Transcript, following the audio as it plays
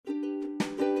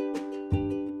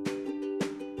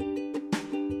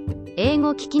英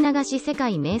語聞き流し世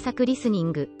界名作リスニ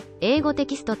ング、英語テ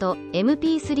キストと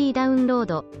MP3 ダウンロー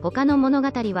ド、他の物語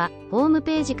はホーム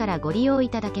ページからご利用い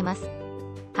ただけます。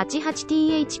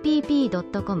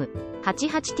88thpp.com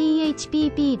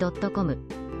 88thpp.com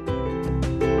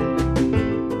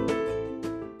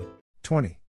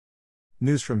 20.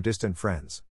 News from distant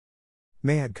friends.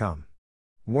 May had come.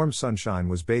 Warm sunshine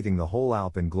was bathing the whole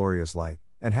Alp in glorious light,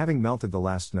 and having melted the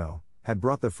last snow, had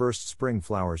brought the first spring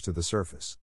flowers to the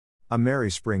surface. A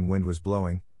merry spring wind was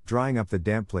blowing, drying up the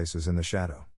damp places in the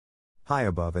shadow. High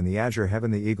above in the azure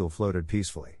heaven the eagle floated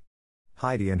peacefully.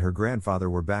 Heidi and her grandfather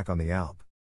were back on the Alp.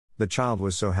 The child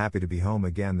was so happy to be home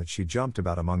again that she jumped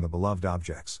about among the beloved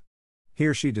objects.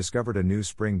 Here she discovered a new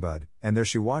spring bud, and there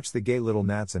she watched the gay little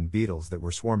gnats and beetles that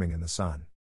were swarming in the sun.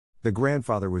 The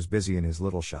grandfather was busy in his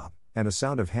little shop, and a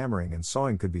sound of hammering and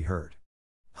sawing could be heard.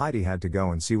 Heidi had to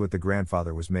go and see what the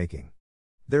grandfather was making.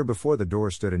 There before the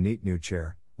door stood a neat new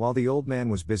chair, while the old man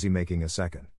was busy making a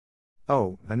second.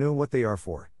 "Oh, I know what they are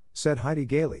for," said Heidi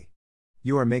gaily.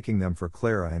 "You are making them for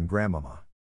Clara and Grandmama."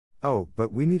 "Oh,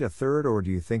 but we need a third, or do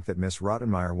you think that Miss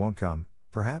Rottenmeier won't come,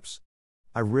 perhaps?"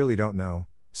 "I really don't know,"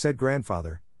 said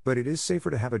Grandfather, "but it is safer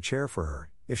to have a chair for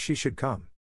her, if she should come."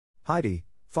 Heidi,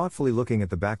 thoughtfully looking at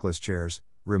the backless chairs,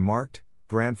 remarked,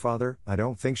 "Grandfather, I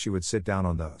don't think she would sit down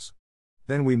on those."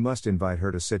 "Then we must invite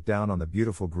her to sit down on the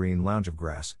beautiful green lounge of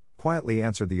grass," quietly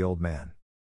answered the old man.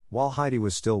 While Heidi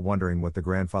was still wondering what the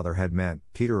grandfather had meant,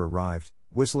 Peter arrived,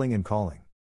 whistling and calling.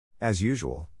 As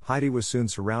usual, Heidi was soon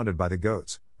surrounded by the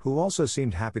goats, who also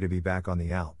seemed happy to be back on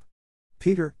the Alp.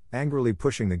 Peter, angrily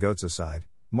pushing the goats aside,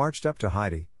 marched up to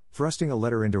Heidi, thrusting a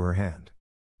letter into her hand.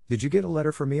 "Did you get a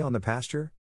letter for me on the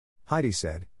pasture?" Heidi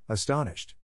said,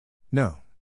 astonished. "No.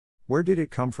 Where did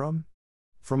it come from?"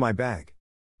 "From my bag."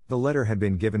 The letter had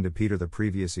been given to Peter the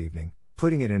previous evening.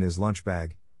 Putting it in his lunch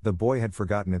bag, the boy had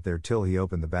forgotten it there till he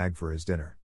opened the bag for his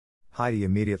dinner. Heidi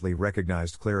immediately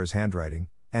recognized Clara's handwriting,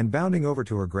 and bounding over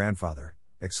to her grandfather,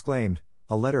 exclaimed,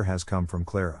 "A letter has come from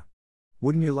Clara.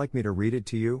 Wouldn't you like me to read it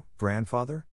to you,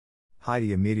 grandfather?"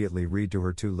 Heidi immediately read to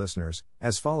her two listeners,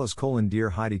 as follows: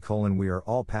 "Dear Heidi, we are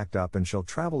all packed up and shall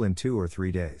travel in 2 or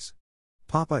 3 days.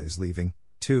 Papa is leaving,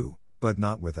 too, but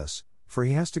not with us, for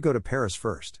he has to go to Paris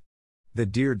first. The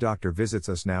dear doctor visits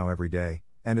us now every day,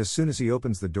 and as soon as he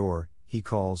opens the door, he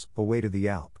calls, away to the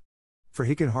Alp. For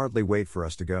he can hardly wait for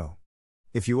us to go.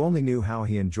 If you only knew how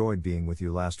he enjoyed being with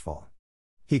you last fall.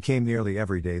 He came nearly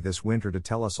every day this winter to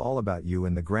tell us all about you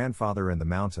and the grandfather and the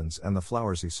mountains and the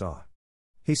flowers he saw.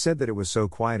 He said that it was so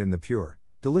quiet in the pure,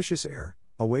 delicious air,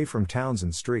 away from towns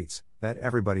and streets, that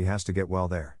everybody has to get well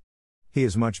there. He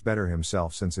is much better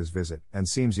himself since his visit, and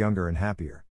seems younger and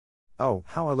happier. Oh,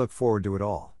 how I look forward to it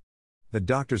all. The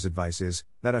doctor's advice is,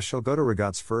 that I shall go to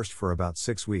Regatz first for about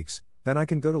 6 weeks, then I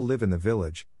can go to live in the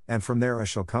village, and from there I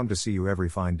shall come to see you every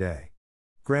fine day.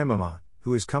 Grandmama,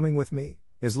 who is coming with me,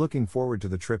 is looking forward to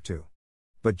the trip too.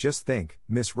 But just think,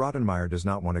 Miss Rottenmeier does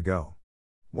not want to go.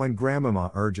 When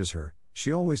Grandmama urges her,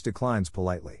 she always declines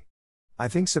politely. I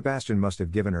think Sebastian must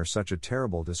have given her such a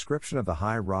terrible description of the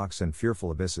high rocks and fearful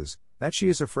abysses, that she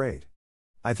is afraid.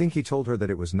 I think he told her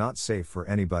that it was not safe for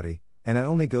anybody, and that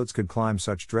only goats could climb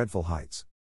such dreadful heights.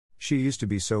 She used to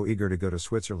be so eager to go to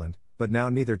Switzerland, but now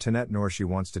neither Tinette nor she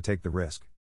wants to take the risk.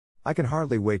 I can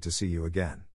hardly wait to see you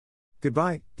again.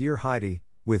 Goodbye, dear Heidi,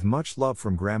 with much love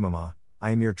from Grandmama, I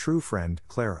am your true friend,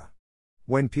 Clara."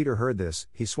 When Peter heard this,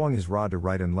 he swung his rod to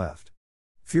right and left.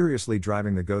 Furiously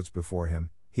driving the goats before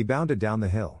him, he bounded down the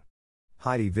hill.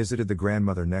 Heidi visited the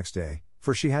grandmother next day,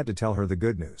 for she had to tell her the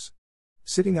good news.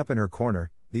 Sitting up in her corner,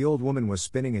 the old woman was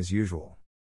spinning as usual.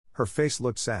 Her face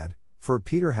looked sad, for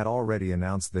Peter had already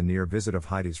announced the near visit of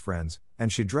Heidi's friends,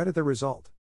 and she dreaded the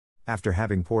result. After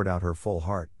having poured out her full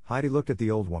heart, Heidi looked at the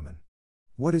old woman.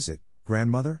 "What is it,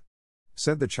 grandmother?"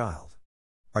 said the child.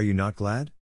 "Are you not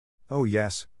glad?" "Oh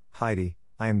yes, Heidi,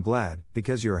 I am glad,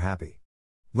 because you are happy.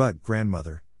 But,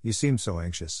 grandmother, you seem so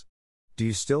anxious. Do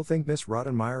you still think Miss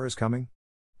Rottenmeier is coming?"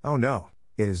 "Oh no,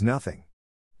 it is nothing.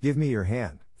 Give me your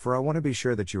hand, for I want to be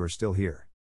sure that you are still here.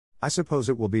 I suppose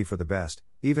it will be for the best,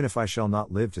 even if I shall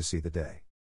not live to see the day."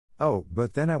 "Oh,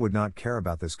 but then I would not care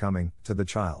about this coming," to the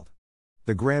child.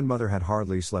 The grandmother had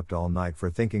hardly slept all night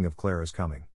for thinking of Clara's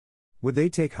coming. Would they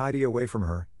take Heidi away from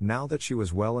her, now that she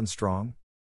was well and strong?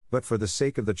 But for the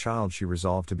sake of the child she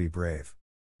resolved to be brave.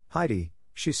 "Heidi,"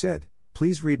 she said,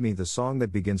 "please read me the song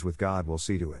that begins with 'God will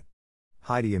see to it.'"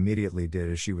 Heidi immediately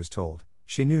did as she was told.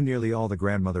 She knew nearly all the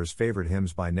grandmother's favorite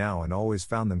hymns by now and always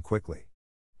found them quickly.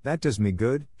 "That does me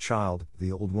good, child,"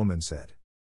 the old woman said.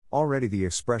 Already the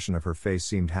expression of her face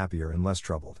seemed happier and less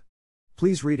troubled.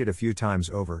 "Please read it a few times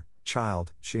over,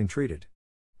 child," she entreated.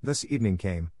 Thus evening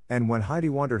came, And when Heidi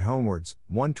wandered homewards,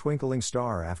 one twinkling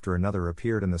star after another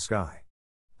appeared in the sky.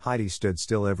 Heidi stood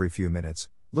still every few minutes,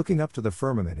 looking up to the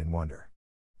firmament in wonder.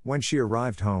 When she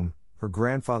arrived home, her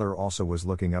grandfather also was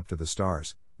looking up to the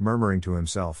stars, murmuring to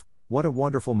himself, "What a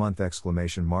wonderful month!"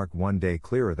 One day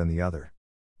clearer than the other.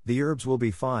 The herbs will be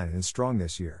fine and strong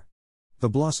this year. The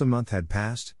blossom month had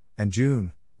passed, and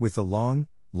June, with the long,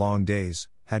 long days,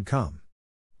 had come.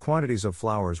 Quantities of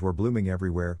flowers were blooming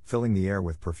everywhere, filling the air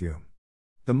with perfume.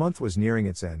 The month was nearing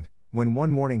its end, when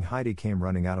one morning Heidi came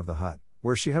running out of the hut,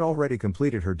 where she had already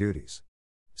completed her duties.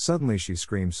 Suddenly she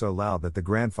screamed so loud that the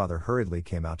grandfather hurriedly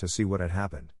came out to see what had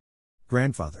happened.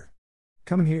 "Grandfather!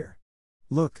 Come here!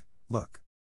 Look, look!"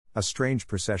 A strange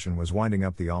procession was winding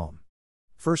up the Alm.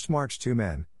 First marched two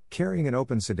men, carrying an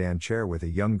open sedan chair with a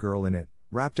young girl in it,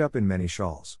 wrapped up in many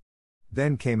shawls.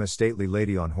 Then came a stately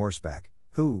lady on horseback,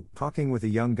 who, talking with a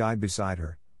young guide beside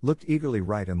her, looked eagerly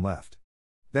right and left.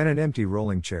 Then an empty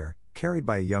rolling chair, carried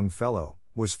by a young fellow,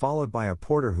 was followed by a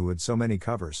porter who had so many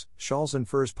covers, shawls and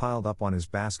furs piled up on his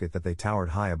basket that they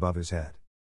towered high above his head.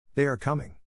 "They are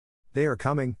coming! They are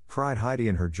coming!" cried Heidi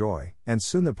in her joy, and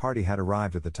soon the party had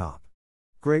arrived at the top.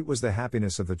 Great was the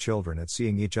happiness of the children at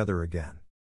seeing each other again.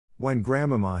 When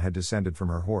Grandmama had descended from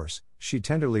her horse, she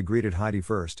tenderly greeted Heidi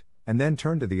first, and then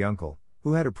turned to the uncle,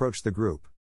 who had approached the group.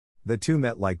 The two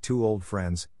met like two old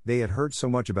friends, they had heard so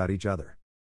much about each other.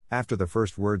 After the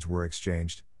first words were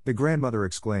exchanged, the grandmother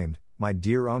exclaimed, "My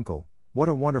dear uncle, what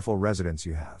a wonderful residence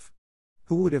you have!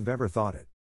 Who would have ever thought it?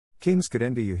 Kings could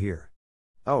envy you here.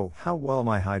 Oh, how well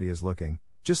my Heidi is looking,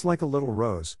 just like a little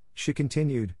rose," she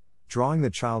continued, drawing the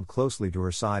child closely to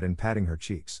her side and patting her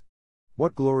cheeks.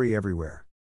 "What glory everywhere!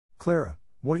 Clara,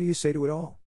 what do you say to it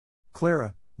all?"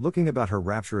 Clara, looking about her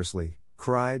rapturously,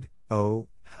 cried, "Oh,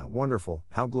 how wonderful,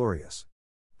 how glorious!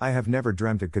 I have never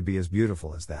dreamt it could be as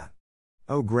beautiful as that.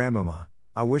 Oh Grandmama,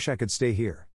 I wish I could stay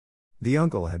here." The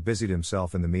uncle had busied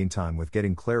himself in the meantime with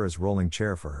getting Clara's rolling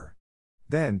chair for her.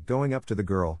 Then, going up to the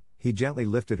girl, he gently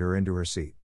lifted her into her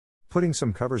seat. Putting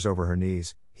some covers over her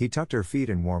knees, he tucked her feet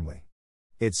in warmly.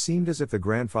 It seemed as if the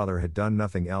grandfather had done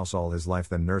nothing else all his life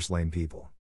than nurse lame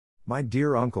people. "My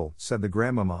dear uncle," said the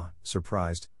grandmama,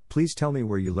 surprised, "please tell me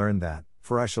where you learned that,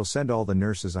 for I shall send all the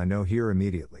nurses I know here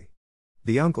immediately."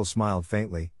 The uncle smiled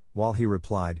faintly, while he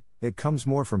replied, "It comes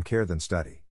more from care than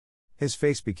study." His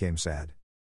face became sad.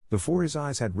 Before his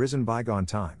eyes had risen bygone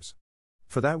times.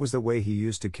 For that was the way he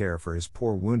used to care for his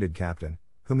poor wounded captain,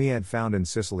 whom he had found in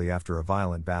Sicily after a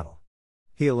violent battle.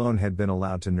 He alone had been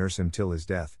allowed to nurse him till his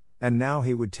death, and now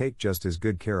he would take just as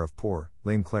good care of poor,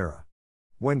 lame Clara.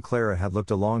 When Clara had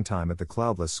looked a long time at the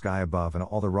cloudless sky above and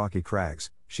all the rocky crags,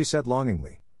 she said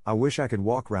longingly, "I wish I could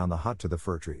walk round the hut to the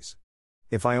fir trees.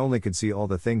 If I only could see all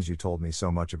the things you told me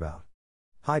so much about."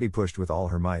 Heidi pushed with all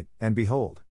her might, and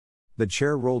behold! The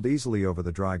chair rolled easily over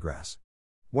the dry grass.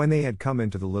 When they had come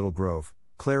into the little grove,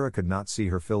 Clara could not see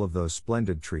her fill of those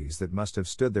splendid trees that must have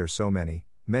stood there so many,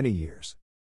 many years.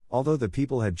 Although the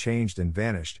people had changed and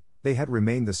vanished, they had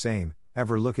remained the same,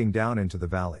 ever looking down into the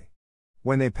valley.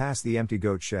 When they passed the empty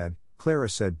goat shed, Clara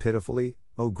said pitifully,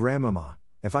 "Oh Grandmama,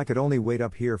 if I could only wait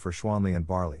up here for Schwanley and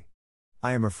Barley.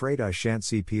 I am afraid I shan't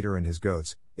see Peter and his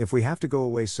goats, if we have to go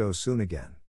away so soon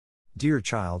again." "Dear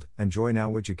child, enjoy now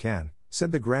what you can,"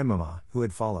 said the grandmama, who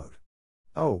had followed.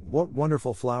 "Oh, what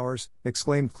wonderful flowers!"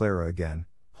 exclaimed Clara again,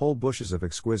 "whole bushes of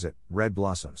exquisite, red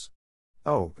blossoms.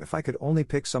 Oh, if I could only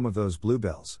pick some of those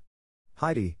bluebells."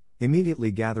 Heidi,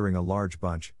 immediately gathering a large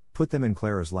bunch, put them in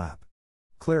Clara's lap.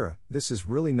 "Clara, this is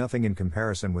really nothing in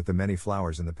comparison with the many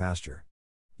flowers in the pasture.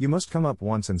 You must come up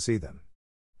once and see them.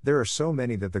 There are so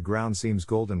many that the ground seems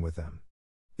golden with them.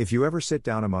 If you ever sit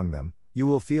down among them, you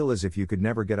will feel as if you could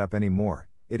never get up any more,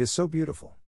 it is so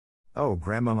beautiful." "Oh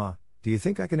Grandmama, do you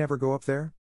think I can ever go up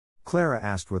there?" Clara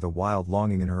asked with a wild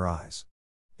longing in her eyes.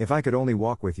 "If I could only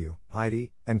walk with you,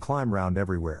 Heidi, and climb round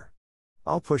everywhere."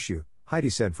 "I'll push you," Heidi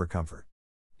said for comfort.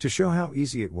 To show how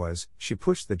easy it was, she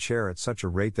pushed the chair at such a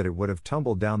rate that it would have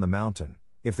tumbled down the mountain,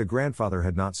 if the grandfather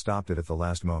had not stopped it at the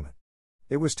last moment.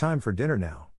 It was time for dinner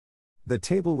now. The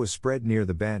table was spread near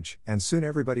the bench, and soon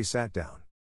everybody sat down.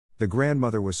 The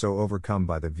grandmother was so overcome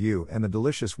by the view and the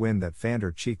delicious wind that fanned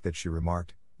her cheek that she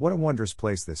remarked, "What a wondrous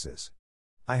place this is.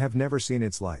 I have never seen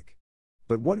its like.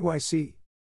 But what do I see?"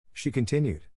 She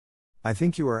continued. "I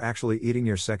think you are actually eating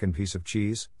your second piece of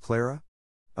cheese, Clara?"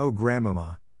 "Oh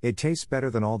Grandmama, it tastes better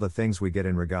than all the things we get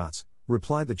in regattes,"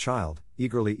 replied the child,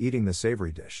 eagerly eating the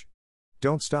savory dish.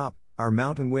 "Don't stop, our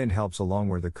mountain wind helps along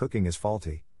where the cooking is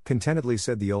faulty," contentedly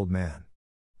said the old man.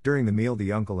 During the meal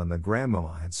the uncle and the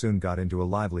grandmama had soon got into a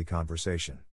lively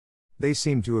conversation. They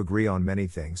seemed to agree on many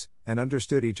things, and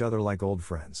understood each other like old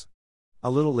friends.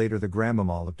 A little later the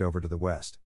grandmama looked over to the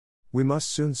west. We must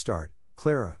soon start,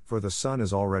 Clara, for the sun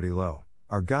is already low.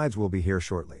 Our guides will be here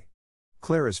shortly.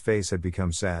 Clara's face had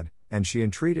become sad, and she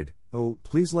entreated, "Oh,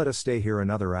 please let us stay here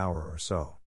another hour or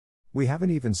so. We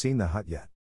haven't even seen the hut yet.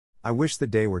 I wish the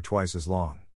day were twice as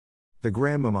long." The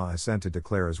grandmamma assented to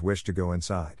Clara's wish to go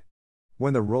inside.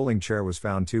 When the rolling chair was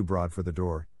found too broad for the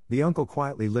door, the uncle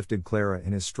quietly lifted Clara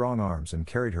in his strong arms and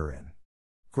carried her in.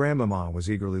 Grandmamma was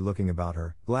eagerly looking about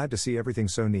her, glad to see everything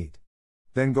so neat.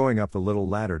 Then going up the little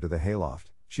ladder to the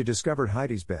hayloft, she discovered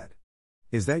Heidi's bed.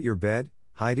 "Is that your bed,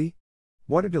 Heidi?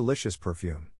 What a delicious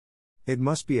perfume. It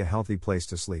must be a healthy place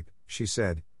to sleep," she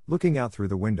said, looking out through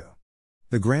the window.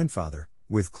 The grandfather,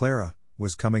 with Clara,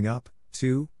 was coming up,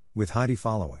 too, with Heidi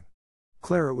following.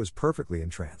 Clara was perfectly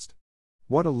entranced.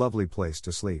 What a lovely place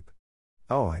to sleep.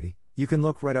 "Oh, Heidi, you can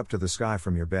look right up to the sky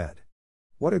from your bed.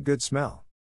 What a good smell.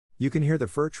 You can hear the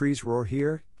fir trees roar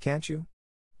here, can't you?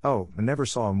 Oh, I never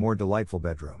saw a more delightful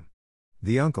bedroom."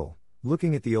 The uncle,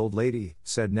 looking at the old lady,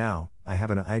 said, "Now, I have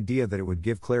an idea that it would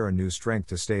give Clara new strength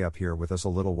to stay up here with us a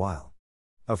little while.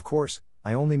 Of course,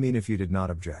 I only mean if you did not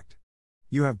object.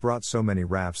 You have brought so many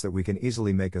wraps that we can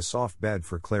easily make a soft bed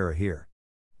for Clara here.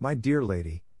 My dear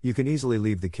lady, you can easily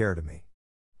leave the care to me.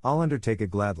 I'll undertake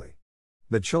it gladly."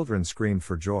 The children screamed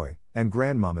for joy, and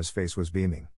Grandmama's face was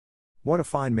beaming. "What a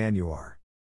fine man you are!"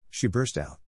 she burst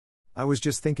out. "I was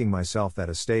just thinking myself that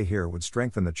a stay here would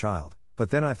strengthen the child, but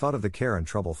then I thought of the care and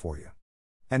trouble for you.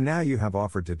 And now you have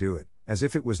offered to do it, as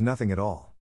if it was nothing at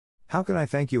all. How can I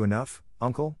thank you enough,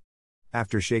 uncle?"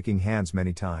 After shaking hands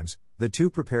many times, the two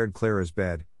prepared Clara's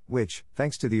bed, which,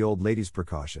 thanks to the old lady's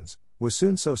precautions, was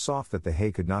soon so soft that the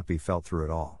hay could not be felt through it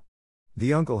all.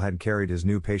 The uncle had carried his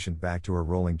new patient back to her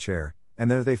rolling chair, and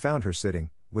there they found her sitting,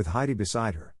 with Heidi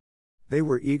beside her. They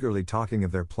were eagerly talking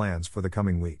of their plans for the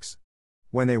coming weeks.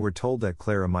 When they were told that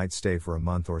Clara might stay for a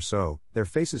month or so, their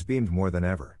faces beamed more than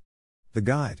ever. The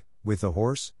guide, with the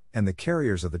horse, and the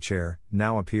carriers of the chair,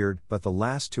 now appeared, but the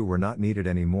last two were not needed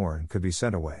any more and could be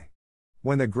sent away.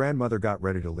 When the grandmother got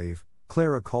ready to leave,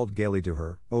 Clara called gaily to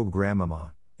her, "Oh,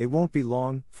 Grandmamma, it won't be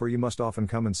long, for you must often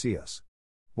come and see us."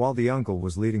 While the uncle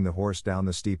was leading the horse down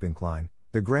the steep incline,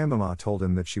 the grandmamma told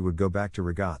him that she would go back to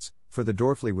Regatz, for the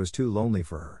Dorfli was too lonely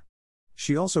for her.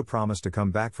 She also promised to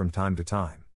come back from time to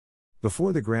time.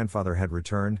 Before the grandfather had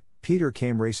returned, Peter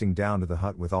came racing down to the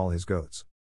hut with all his goats.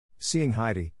 Seeing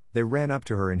Heidi, they ran up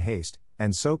to her in haste,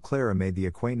 and so Clara made the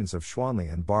acquaintance of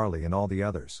Schwanli and Barley and all the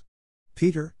others.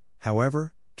 Peter,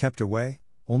 however, kept away,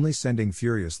 only sending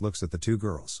furious looks at the two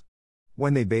girls.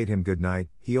 When they bade him good night,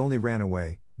 he only ran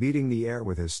away, beating the air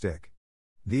with his stick.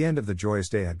 The end of the joyous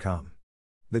day had come.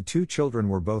 The two children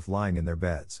were both lying in their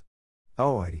beds.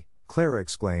 "Oh, Heidi," Clara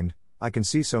exclaimed, "I can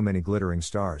see so many glittering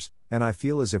stars, and I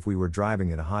feel as if we were driving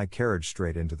in a high carriage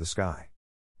straight into the sky."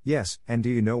 "Yes, and do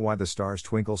you know why the stars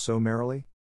twinkle so merrily?"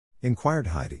 inquired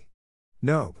Heidi.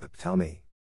 "No, but tell me."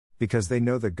 "Because they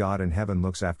know that God in heaven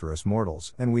looks after us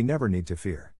mortals, and we never need to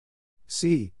fear.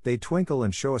 See, they twinkle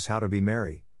and show us how to be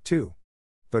merry, too.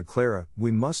 But Clara,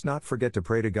 we must not forget to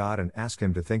pray to God and ask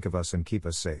Him to think of us and keep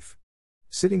us safe."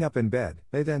 Sitting up in bed,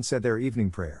 they then said their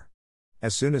evening prayer.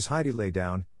 As soon as Heidi lay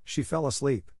down, she fell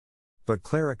asleep. But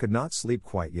Clara could not sleep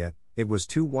quite yet, it was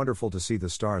too wonderful to see the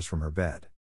stars from her bed.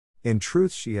 In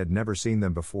truth, she had never seen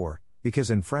them before, because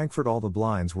in Frankfurt all the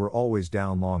blinds were always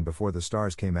down long before the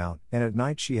stars came out, and at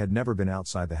night she had never been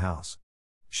outside the house.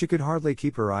 She could hardly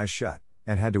keep her eyes shut,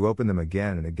 and had to open them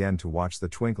again and again to watch the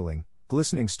twinkling,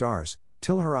 glistening stars,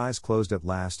 till her eyes closed at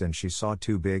last and she saw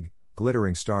two big,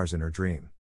 glittering stars in her dream.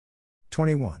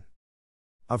 21.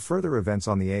 Of further events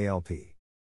on the ALP.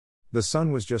 The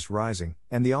sun was just rising,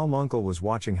 and the Almunkel was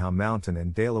watching how mountain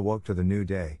and dale awoke to the new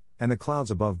day, and the clouds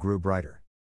above grew brighter.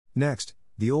 Next,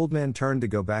 the old man turned to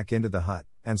go back into the hut,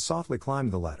 and softly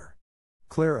climbed the ladder.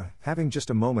 Clara, having just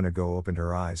a moment ago opened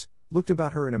her eyes, looked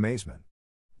about her in amazement.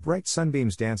 Bright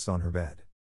sunbeams danced on her bed.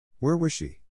 Where was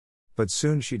she? But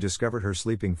soon she discovered her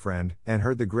sleeping friend, and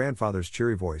heard the grandfather's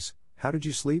cheery voice, "How did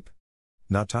you sleep?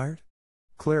 Not tired?"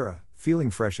 Clara,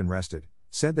 feeling fresh and rested,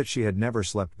 said that she had never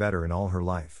slept better in all her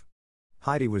life.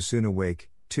 Heidi was soon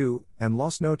awake, too, and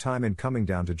lost no time in coming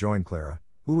down to join Clara,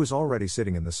 who was already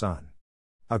sitting in the sun.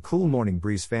 A cool morning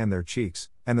breeze fanned their cheeks,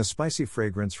 and the spicy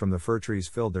fragrance from the fir trees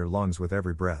filled their lungs with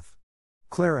every breath.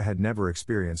 Clara had never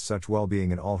experienced such well-being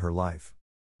in all her life.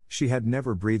 She had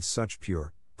never breathed such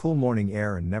pure, cool morning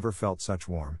air and never felt such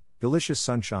warm, delicious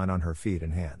sunshine on her feet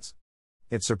and hands.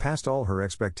 It surpassed all her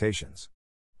expectations.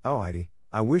 "Oh, Heidi,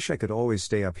 I wish I could always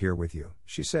stay up here with you,"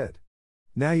 she said.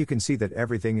 "Now you can see that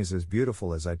everything is as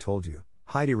beautiful as I told you,"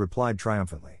 Heidi replied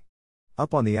triumphantly.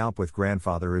 "Up on the Alp with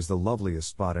grandfather is the loveliest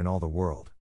spot in all the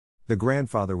world." The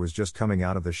grandfather was just coming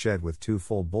out of the shed with two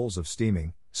full bowls of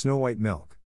steaming, snow-white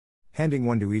milk. Handing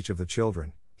one to each of the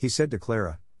children, he said to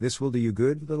Clara, "This will do you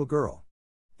good, little girl.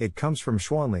 It comes from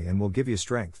Schwanli and will give you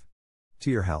strength.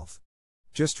 To your health.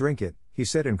 Just drink it," he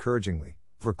said encouragingly,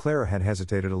 for Clara had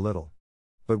hesitated a little.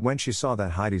 But when she saw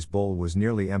that Heidi's bowl was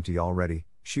nearly empty already,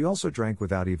 she also drank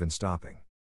without even stopping.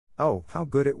 Oh, how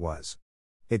good it was!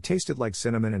 It tasted like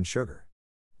cinnamon and sugar.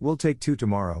 "We'll take 2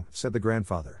 tomorrow," said the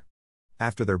grandfather.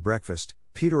 After their breakfast,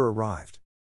 Peter arrived.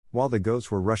 While the goats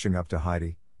were rushing up to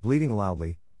Heidi, bleating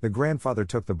loudly, the grandfather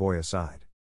took the boy aside.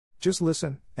 "Just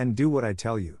listen, and do what I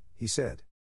tell you," he said.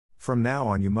 "From now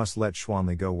on you must let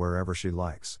Schwanli go wherever she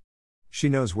likes. She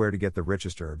knows where to get the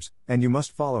richest herbs, and you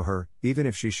must follow her, even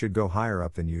if she should go higher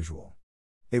up than usual.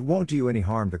 It won't do you any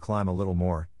harm to climb a little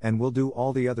more, and will do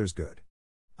all the others good.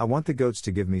 I want the goats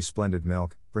to give me splendid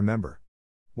milk, remember.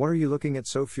 What are you looking at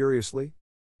so furiously?"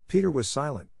 Peter was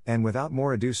silent, and without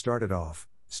more ado started off,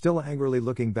 still angrily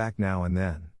looking back now and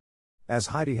then. As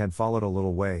Heidi had followed a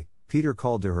little way, Peter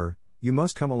called to her, "You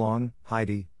must come along,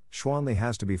 Heidi, Schwanli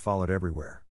has to be followed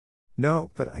everywhere."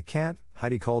 "No, but I can't,"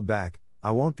 Heidi called back,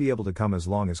 "I won't be able to come as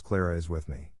long as Clara is with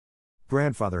me.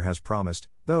 Grandfather has promised,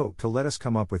 though, to let us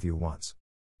come up with you once."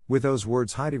 With those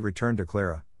words Heidi returned to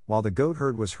Clara, while the goat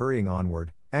herd was hurrying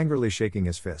onward, angrily shaking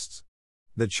his fists.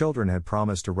 The children had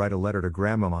promised to write a letter to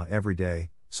Grandmama every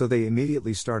day, so they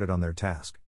immediately started on their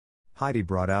task. Heidi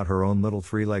brought out her own little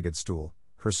 3-legged stool,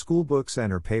 her school books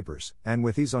and her papers, and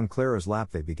with these on Clara's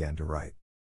lap they began to write.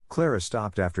 Clara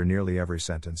stopped after nearly every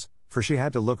sentence, for she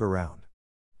had to look around.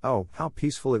 Oh, how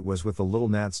peaceful it was with the little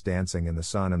gnats dancing in the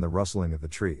sun and the rustling of the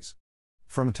trees.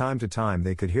 From time to time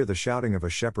they could hear the shouting of a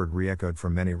shepherd re-echoed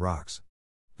from many rocks.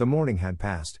 The morning had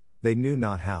passed, they knew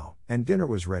not how, and dinner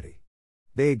was ready.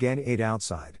 They again ate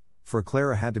outside, for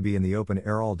Clara had to be in the open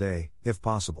air all day, if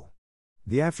possible.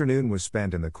 The afternoon was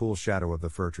spent in the cool shadow of the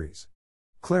fir trees.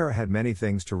 Clara had many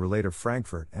things to relate of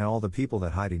Frankfurt and all the people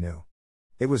that Heidi knew.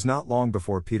 It was not long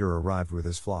before Peter arrived with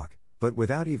his flock, but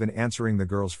without even answering the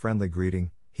girl's friendly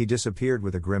greeting, he disappeared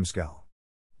with a grim scowl.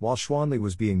 While Schwanli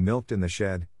was being milked in the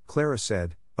shed, Clara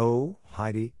said, "Oh,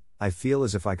 Heidi, I feel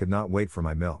as if I could not wait for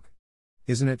my milk.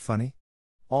 Isn't it funny?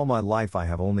 All my life I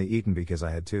have only eaten because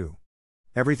I had to.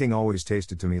 Everything always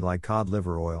tasted to me like cod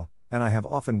liver oil, and I have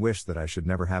often wished that I should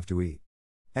never have to eat.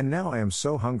 And now I am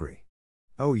so hungry."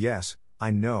 "Oh yes,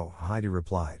 I know," Heidi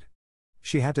replied.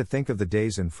 She had to think of the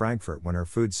days in Frankfurt when her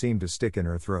food seemed to stick in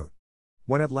her throat.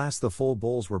 When at last the full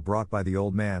bowls were brought by the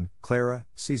old man, Clara,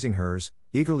 seizing hers,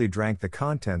 eagerly drank the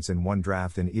contents in one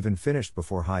draught and even finished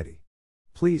before Heidi.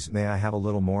 "Please, may I have a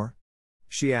little more?"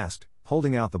 she asked,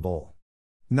 holding out the bowl.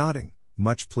 Nodding,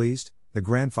 much pleased, the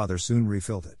grandfather soon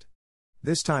refilled it.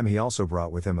 This time he also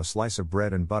brought with him a slice of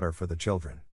bread and butter for the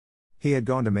children. He had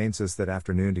gone to Mainz that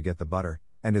afternoon to get the butter,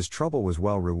 and his trouble was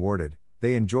well rewarded.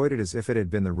 They enjoyed it as if it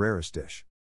had been the rarest dish.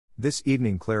 This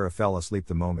evening Clara fell asleep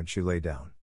the moment she lay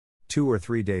down. 2 or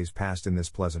 3 days passed in this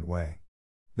pleasant way.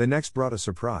 The next brought a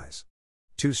surprise.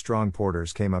 2 strong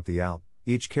porters came up the Alp,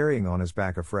 each carrying on his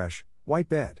back a fresh, white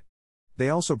bed. They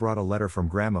also brought a letter from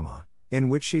Grandmama, in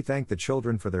which she thanked the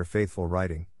children for their faithful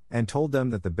writing, and told them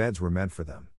that the beds were meant for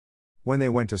them. When they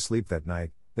went to sleep that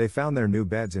night, they found their new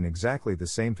beds in exactly the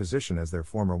same position as their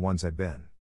former ones had been.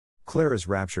 Clara's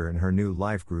rapture in her new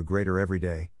life grew greater every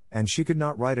day, and she could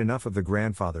not write enough of the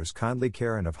grandfather's kindly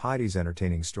care and of Heidi's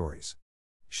entertaining stories.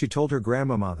 She told her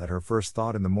grandmama that her first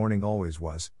thought in the morning always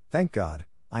was, "Thank God,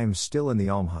 I am still in the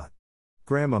Alm hut."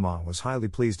 Grandmama was highly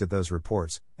pleased at those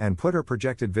reports, and put her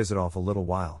projected visit off a little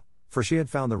while, for she had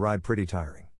found the ride pretty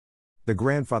tiring. The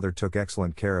grandfather took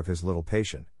excellent care of his little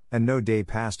patient, and no day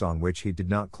passed on which he did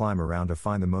not climb around to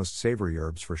find the most savory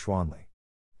herbs for Schwanli.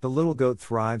 The little goat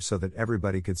thrived so that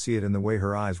everybody could see it in the way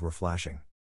her eyes were flashing.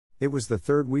 It was the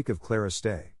 3rd week of Clara's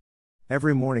stay.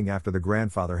 Every morning after the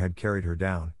grandfather had carried her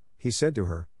down, he said to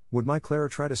her, "Would my Clara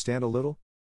try to stand a little?"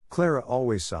 Clara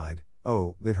always sighed,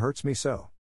 "Oh, it hurts me so."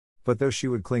 But though she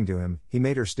would cling to him, he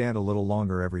made her stand a little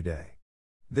longer every day.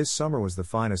 This summer was the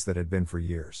finest that had been for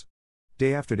years.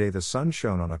 Day after day the sun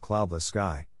shone on a cloudless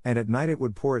sky, and at night it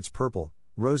would pour its purple,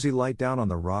 rosy light down on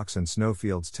the rocks and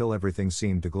snowfields till everything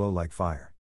seemed to glow like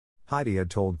fire. Heidi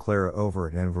had told Clara over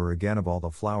and over again of all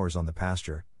the flowers on the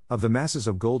pasture, of the masses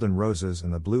of golden roses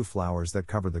and the blue flowers that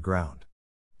covered the ground.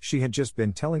 She had just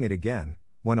been telling it again,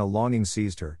 when a longing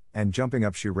seized her, and jumping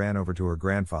up she ran over to her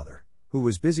grandfather, who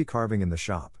was busy carving in the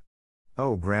shop.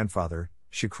 "Oh, grandfather,"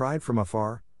 she cried from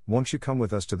afar, "won't you come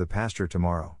with us to the pasture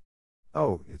tomorrow?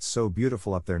 Oh, it's so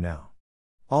beautiful up there now."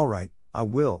 "All right, I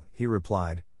will," he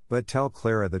replied, "but tell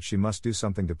Clara that she must do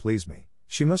something to please me.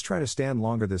 She must try to stand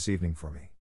longer this evening for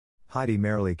me." Heidi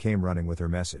merrily came running with her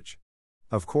message.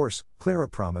 Of course, Clara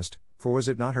promised, for was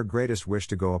it not her greatest wish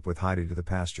to go up with Heidi to the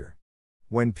pasture?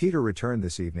 When Peter returned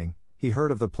this evening, he heard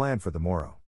of the plan for the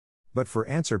morrow. But for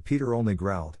answer Peter only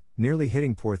growled, nearly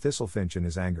hitting poor Thistlefinch in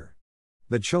his anger.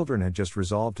 The children had just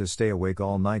resolved to stay awake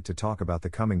all night to talk about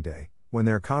the coming day, when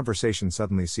their conversation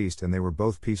suddenly ceased and they were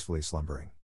both peacefully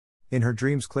slumbering. In her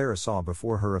dreams Clara saw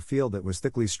before her a field that was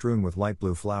thickly strewn with light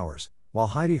blue flowers, while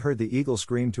Heidi heard the eagle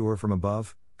scream to her from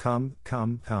above, "Come,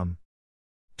 come, come."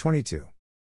 22.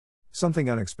 Something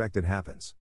unexpected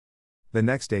happens. The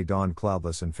next day dawned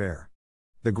cloudless and fair.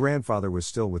 The grandfather was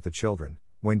still with the children,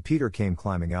 when Peter came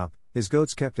climbing up, his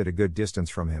goats kept at a good distance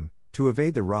from him, to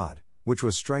evade the rod, which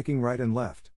was striking right and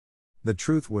left. The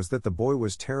truth was that the boy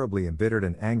was terribly embittered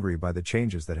and angry by the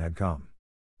changes that had come.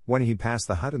 When he passed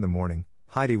the hut in the morning,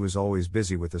 Heidi was always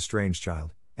busy with the strange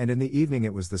child, and in the evening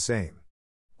it was the same.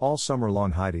 All summer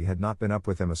long Heidi had not been up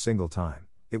with him a single time,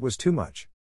 it was too much.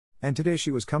 And today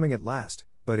she was coming at last,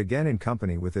 but again in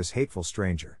company with this hateful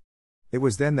stranger. It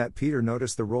was then that Peter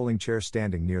noticed the rolling chair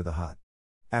standing near the hut.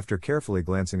 After carefully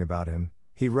glancing about him,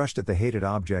 he rushed at the hated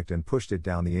object and pushed it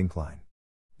down the incline.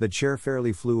 The chair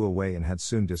fairly flew away and had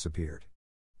soon disappeared.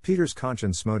 Peter's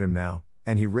conscience smote him now,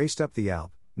 and he raced up the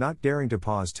Alp, not daring to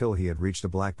pause till he had reached a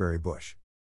blackberry bush.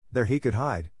 There he could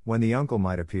hide, when the uncle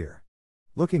might appear.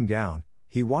 Looking down,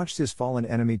 he watched his fallen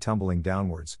enemy tumbling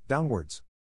downwards.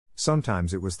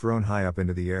 Sometimes it was thrown high up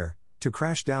into the air, to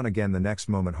crash down again the next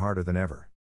moment harder than ever.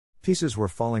 Pieces were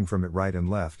falling from it right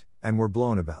and left, and were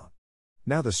blown about.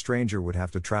 Now the stranger would have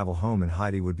to travel home and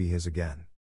Heidi would be his again.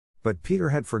 But Peter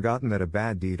had forgotten that a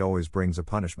bad deed always brings a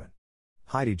punishment.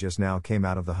 Heidi just now came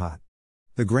out of the hut.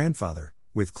 The grandfather,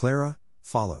 with Clara,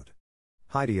 followed.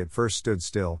 Heidi at first stood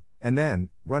still, and then,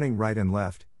 running right and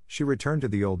left, she returned to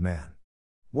the old man.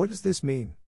 "What does this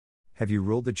mean? Have you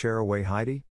rolled the chair away,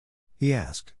 Heidi?" he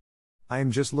asked. "I am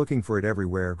just looking for it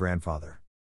everywhere, grandfather."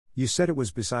 "You said it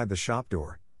was beside the shop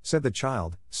door," said the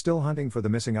child, still hunting for the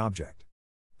missing object.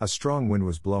 A strong wind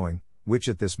was blowing, which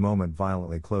at this moment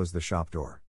violently closed the shop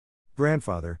door.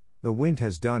 "Grandfather, the wind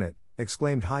has done it,"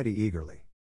 exclaimed Heidi eagerly.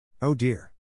 "Oh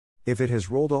dear! If it has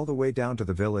rolled all the way down to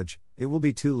the village, it will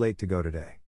be too late to go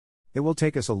today. It will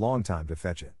take us a long time to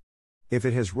fetch it. If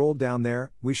it has rolled down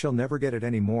there, we shall never get it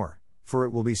any more, for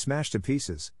it will be smashed to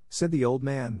pieces," said the old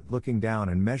man, looking down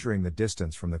and measuring the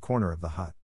distance from the corner of the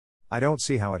hut. "I don't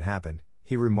see how it happened,"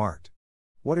 he remarked.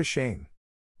 "What a shame!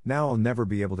 Now I'll never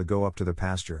be able to go up to the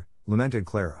pasture," lamented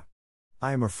Clara.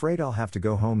 "I am afraid I'll have to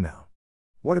go home now.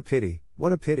 What a pity,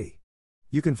 what a pity!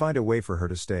 You can find a way for her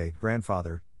to stay,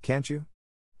 grandfather, can't you?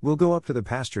 We'll go up to the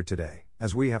pasture today,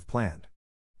 as we have planned.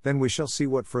 Then we shall see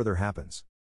what further happens."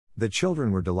 The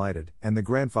children were delighted, and the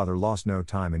grandfather lost no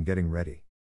time in getting ready.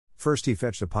 First he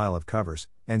fetched a pile of covers,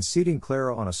 and seating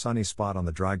Clara on a sunny spot on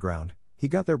the dry ground, he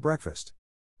got their breakfast.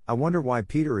 "I wonder why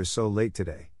Peter is so late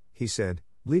today," he said,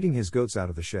 leading his goats out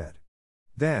of the shed.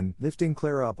 Then, lifting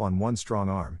Clara up on one strong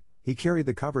arm, he carried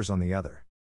the covers on the other.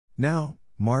 "Now,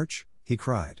 march," he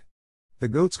cried. "The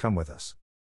goats come with us."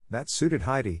 That suited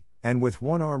Heidi, and with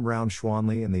one arm round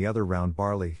Schwanli and the other round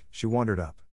Barley, she wandered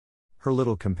up. Her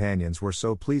little companions were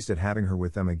so pleased at having her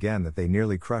with them again that they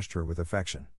nearly crushed her with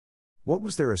affection. What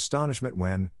was their astonishment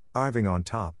when, arriving on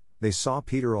top, they saw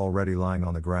Peter already lying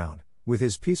on the ground, with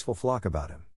his peaceful flock about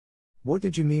him. "What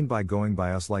did you mean by going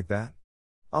by us like that?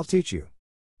 I'll teach you,"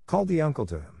 called the uncle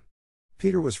to him.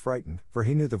 Peter was frightened, for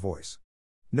he knew the voice.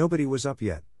 "Nobody was up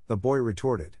yet," the boy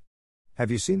retorted. "Have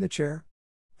you seen the chair?"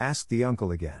 asked the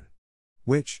uncle again.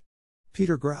 "Which?"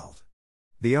 Peter growled.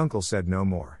 The uncle said no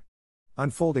more.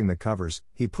 Unfolding the covers,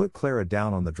 he put Clara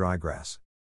down on the dry grass.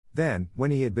 Then,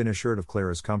 when he had been assured of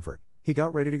Clara's comfort, he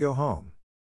got ready to go home.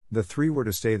 The three were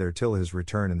to stay there till his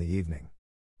return in the evening.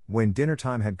 When dinner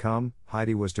time had come,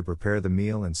 Heidi was to prepare the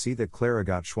meal and see that Clara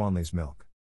got Schwanli's milk.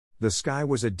 The sky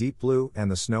was a deep blue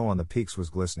and the snow on the peaks was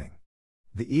glistening.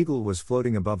 The eagle was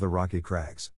floating above the rocky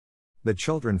crags. The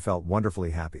children felt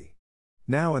wonderfully happy.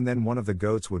 Now and then one of the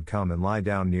goats would come and lie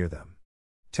down near them.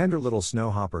 Tender little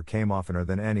Snowhopper came oftener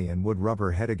than any and would rub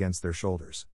her head against their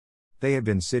shoulders. They had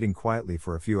been sitting quietly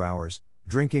for a few hours,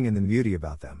 drinking in the beauty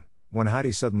about them, when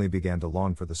Heidi suddenly began to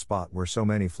long for the spot where so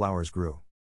many flowers grew.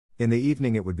 In the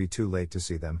evening it would be too late to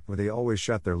see them, for they always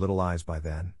shut their little eyes by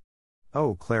then.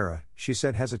 "Oh, Clara," she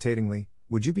said hesitatingly,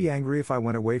 "would you be angry if I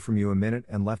went away from you a minute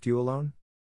and left you alone?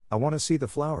 I want to see the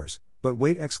flowers, but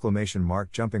wait!"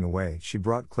 Jumping away, she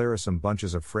brought Clara some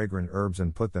bunches of fragrant herbs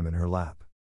and put them in her lap.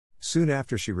 Soon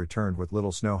after she returned with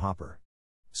little Snowhopper.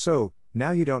 "So,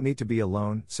 now you don't need to be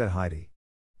alone," said Heidi.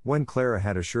 When Clara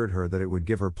had assured her that it would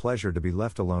give her pleasure to be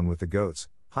left alone with the goats,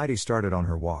 Heidi started on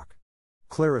her walk.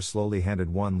 Clara slowly handed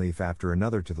one leaf after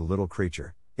another to the little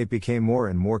creature. It became more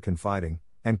and more confiding,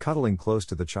 and cuddling close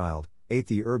to the child, ate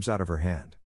the herbs out of her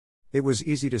hand. It was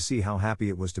easy to see how happy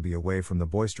it was to be away from the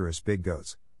boisterous big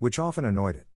goats, which often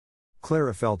annoyed it.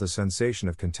 Clara felt a sensation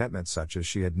of contentment such as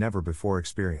she had never before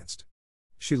experienced.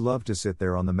 She loved to sit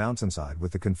there on the mountainside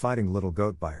with the confiding little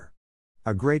goat by her.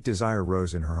 A great desire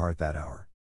rose in her heart that hour.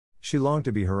 She longed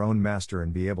to be her own master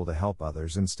and be able to help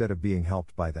others instead of being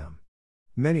helped by them.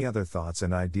 Many other thoughts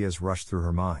and ideas rushed through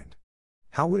her mind.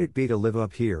 How would it be to live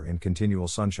up here in continual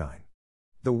sunshine?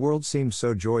 The world seemed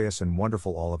so joyous and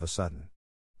wonderful all of a sudden.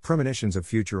 Premonitions of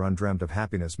future undreamt of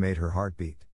happiness made her heart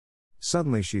beat.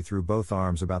 Suddenly she threw both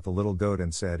arms about the little goat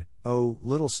and said, "Oh,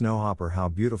 little snowhopper, how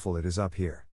beautiful it is up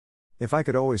here. If I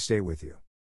could always stay with you."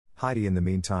 Heidi in the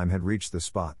meantime had reached the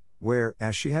spot, where,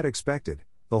 as she had expected,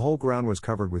 the whole ground was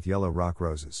covered with yellow rock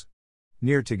roses.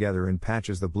 Near together in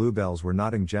patches the bluebells were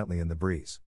nodding gently in the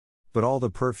breeze. But all the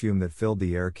perfume that filled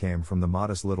the air came from the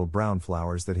modest little brown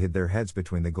flowers that hid their heads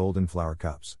between the golden flower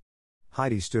cups.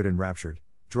 Heidi stood enraptured,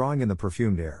 drawing in the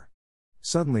perfumed air.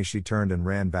 Suddenly she turned and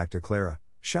ran back to Clara,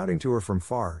 shouting to her from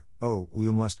far, "Oh,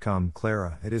 you must come,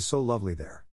 Clara, it is so lovely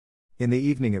there. In the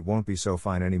evening it won't be so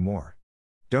fine anymore.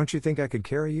 Don't you think I could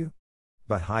carry you?"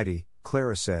 "But Heidi,"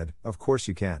 Clara said, "of course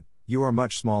you can't, you are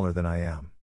much smaller than I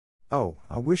am." "Oh,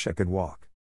 I wish I could walk."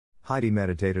 Heidi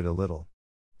meditated a little.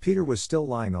 Peter was still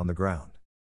lying on the ground.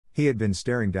 He had been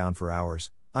staring down for hours,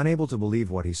 unable to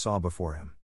believe what he saw before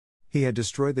him. He had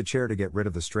destroyed the chair to get rid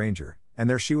of the stranger, and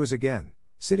there she was again,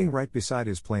 sitting right beside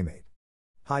his playmate.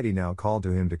 Heidi now called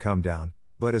to him to come down,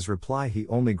 but as reply he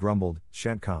only grumbled,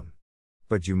 "Shan't come."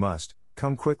 "But you must,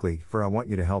 come quickly, for I want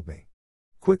you to help me."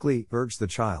 "Quickly," urged the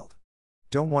child.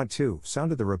 "Don't want to,"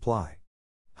 sounded the reply.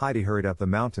 Heidi hurried up the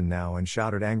mountain now and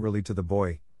shouted angrily to the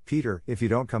boy, "Peter, if you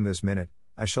don't come this minute,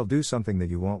 I shall do something that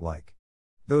you won't like."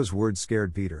 Those words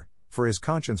scared Peter, for his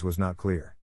conscience was not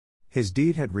clear. His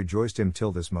deed had rejoiced him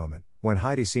till this moment, when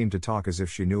Heidi seemed to talk as if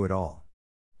she knew it all.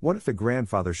 What if the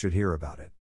grandfather should hear about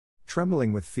it?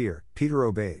 Trembling with fear, Peter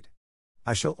obeyed.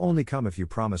 "I shall only come if you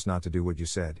promise not to do what you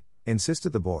said,"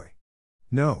 insisted the boy.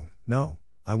 No,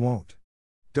 I won't."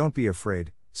 "Don't be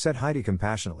afraid," said Heidi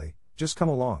compassionately, "just come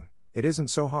along, it isn't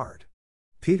so hard."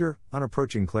 Peter, on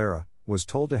approaching Clara, was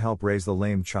told to help raise the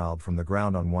lame child from the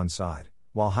ground on one side,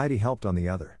 while Heidi helped on the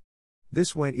other.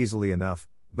 This went easily enough,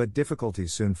 but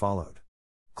difficulties soon followed.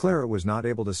 Clara was not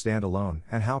able to stand alone,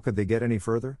 and how could they get any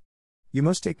further? "You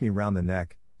must take me round the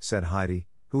neck," said Heidi,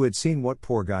 who had seen what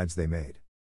poor guides they made.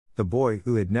 The boy,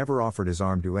 who had never offered his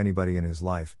arm to anybody in his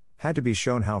life, had to be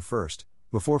shown how first,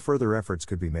 before further efforts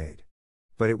could be made.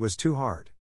 But it was too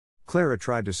hard. Clara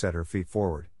tried to set her feet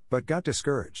forward, but got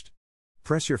discouraged.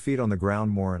 "Press your feet on the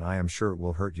ground more and I am sure it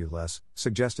will hurt you less,"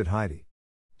 suggested Heidi.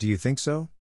 "Do you think so?"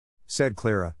 said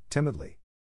Clara, timidly.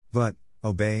 But,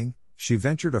 obeying, she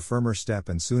ventured a firmer step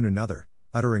and soon another,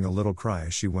 uttering a little cry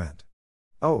as she went.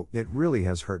 "Oh, it really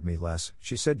has hurt me less,"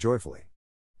 she said joyfully.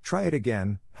 "Try it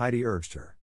again," Heidi urged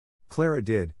her. Clara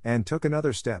did, and took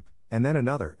another step, and then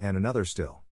another and another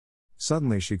still.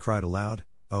 Suddenly she cried aloud,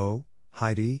 "Oh,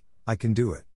 Heidi, I can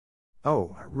do it.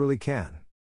 Oh, I really can.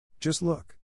 Just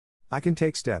look. I can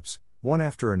take steps, one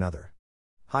after another."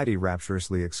 Heidi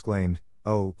rapturously exclaimed,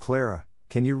 "Oh, Clara,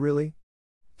 can you really?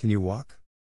 Can you walk?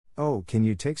 Oh, can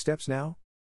you take steps now?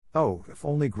 Oh, if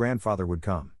only grandfather would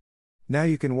come. Now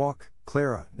you can walk,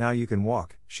 Clara, now you can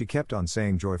walk," she kept on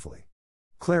saying joyfully.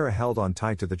 Clara held on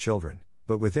tight to the children,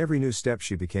 but with every new step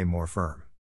she became more firm.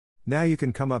 "Now you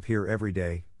can come up here every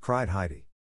day," cried Heidi.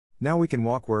 "Now we can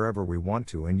walk wherever we want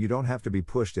to and you don't have to be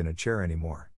pushed in a chair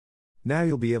anymore. Now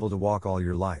you'll be able to walk all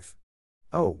your life."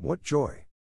 Oh, what joy!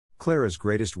 Clara's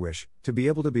greatest wish, to be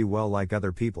able to be well like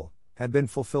other people, had been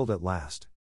fulfilled at last.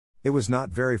 It was not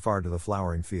very far to the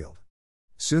flowering field.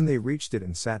 Soon they reached it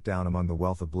and sat down among the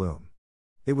wealth of bloom.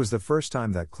 It was the first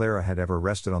time that Clara had ever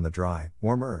rested on the dry,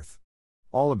 warm earth.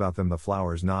 All about them the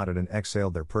flowers nodded and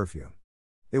exhaled their perfume.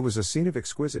 It was a scene of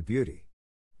exquisite beauty.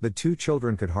 The two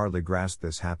children could hardly grasp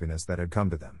this happiness that had come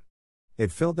to them.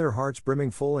 It filled their hearts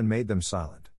brimming full and made them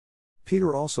silent.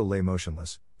 Peter also lay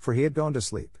motionless, for he had gone to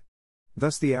sleep.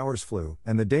 Thus the hours flew,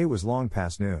 and the day was long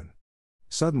past noon.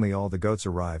 Suddenly all the goats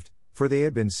arrived, for they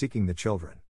had been seeking the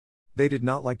children. They did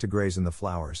not like to graze in the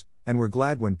flowers, and were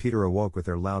glad when Peter awoke with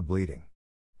their loud bleating.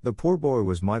 The poor boy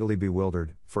was mightily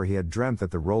bewildered, for he had dreamt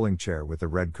that the rolling chair with the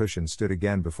red cushion stood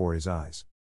again before his eyes.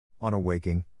 On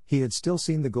awaking, he had still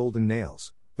seen the golden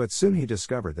nails, but soon he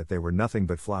discovered that they were nothing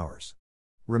but flowers.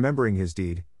 Remembering his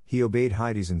deed, he obeyed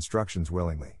Heidi's instructions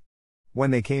willingly.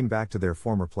 When they came back to their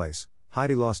former place,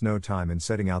 Heidi lost no time in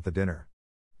setting out the dinner.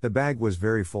 The bag was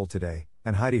very full today,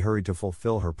 and Heidi hurried to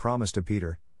fulfill her promise to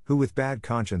Peter, who with bad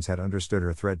conscience had understood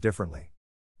her threat differently.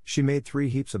 She made 3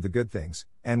 heaps of the good things,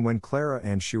 and when Clara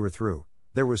and she were through,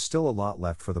 there was still a lot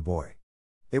left for the boy.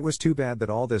 It was too bad that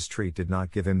all this treat did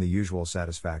not give him the usual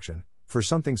satisfaction, for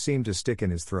something seemed to stick in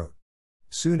his throat.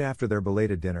 Soon after their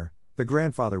belated dinner, the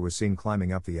grandfather was seen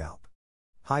climbing up the Alp.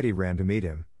 Heidi ran to meet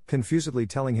him, confusedly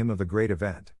telling him of the great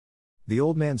event. The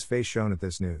old man's face shone at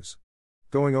this news.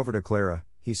 Going over to Clara,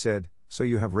 he said, "So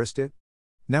you have risked it?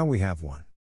 Now we have one."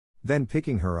 Then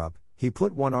picking her up, he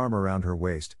put one arm around her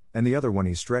waist, and the other one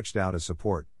he stretched out as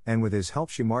support, and with his help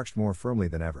she marched more firmly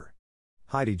than ever.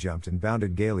 Heidi jumped and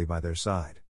bounded gaily by their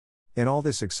side. In all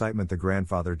this excitement the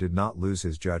grandfather did not lose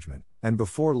his judgment, and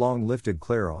before long lifted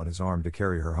Clara on his arm to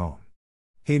carry her home.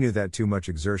 He knew that too much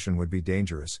exertion would be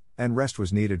dangerous, and rest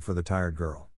was needed for the tired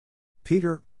girl.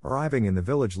 Peter, arriving in the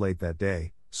village late that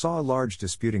day, saw a large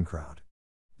disputing crowd.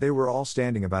 They were all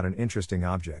standing about an interesting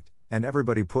object, and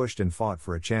everybody pushed and fought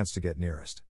for a chance to get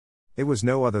nearest. It was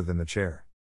no other than the chair.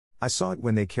 "I saw it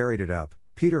when they carried it up,"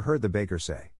 Peter heard the baker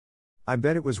say. "I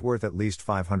bet it was worth at least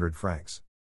 500 francs.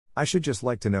 I should just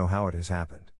like to know how it has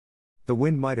happened." "The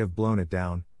wind might have blown it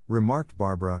down," remarked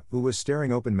Barbara, who was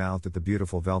staring open-mouthed at the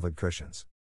beautiful velvet cushions.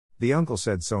 "The uncle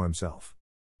said so himself."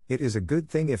 "It is a good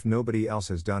thing if nobody else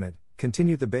has done it,"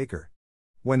 continued the baker.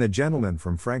 "When the gentleman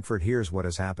from Frankfurt hears what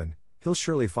has happened, he'll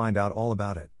surely find out all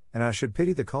about it, and I should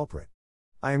pity the culprit.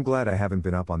 I am glad I haven't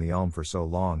been up on the elm for so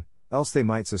long, else they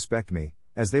might suspect me,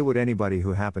 as they would anybody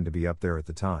who happened to be up there at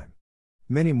the time."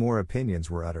 Many more opinions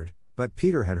were uttered, but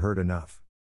Peter had heard enough.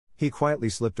 He quietly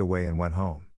slipped away and went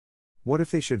home. What if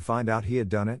they should find out he had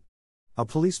done it? A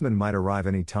policeman might arrive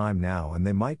any time now and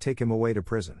they might take him away to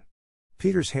prison.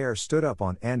 Peter's hair stood up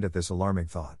on end at this alarming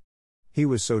thought. He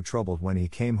was so troubled when he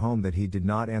came home that he did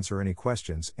not answer any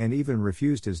questions and even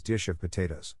refused his dish of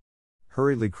potatoes.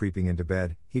 Hurriedly creeping into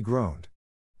bed, he groaned.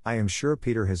 "I am sure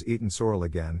Peter has eaten sorrel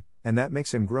again, and that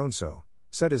makes him groan so,"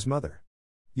 said his mother.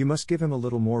 "You must give him a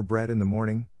little more bread in the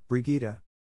morning, Brigitte."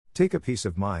 "Take a piece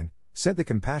of mine," said the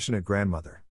compassionate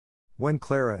grandmother. When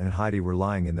Clara and Heidi were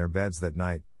lying in their beds that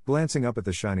night, glancing up at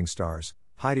the shining stars,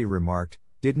 Heidi remarked,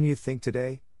 "Didn't you think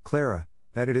today, Clara,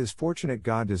 that it is fortunate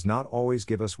God does not always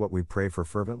give us what we pray for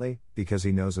fervently, because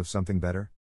he knows of something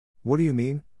better?" "What do you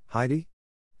mean, Heidi?"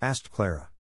 asked Clara.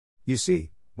 "You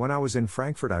see, when I was in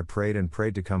Frankfurt I prayed and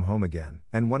prayed to come home again,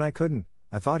 and when I couldn't,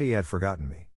 I thought he had forgotten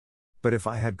me. But if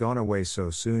I had gone away so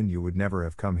soon you would never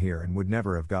have come here and would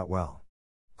never have got well."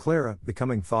 Clara,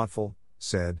 becoming thoughtful,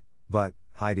 said, "But,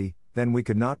 Heidi, then we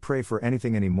could not pray for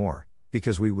anything any more,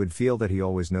 because we would feel that he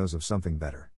always knows of something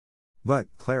better." "But,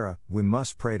 Clara, we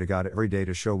must pray to God every day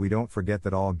to show we don't forget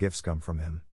that all gifts come from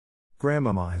him.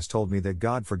 Grandmama has told me that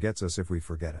God forgets us if we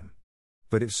forget him.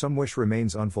 But if some wish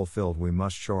remains unfulfilled we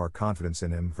must show our confidence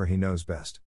in him for he knows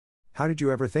best." "How did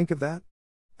you ever think of that?"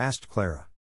 asked Clara.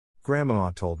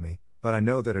 "Grandmama told me, but I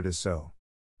know that it is so.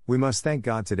 We must thank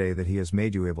God today that he has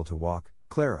made you able to walk,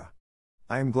 Clara.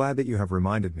 I am glad that you have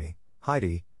reminded me,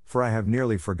 Heidi, for I have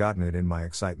nearly forgotten it in my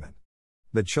excitement."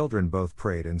 The children both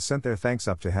prayed and sent their thanks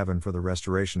up to heaven for the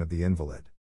restoration of the invalid.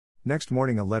 Next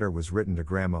morning a letter was written to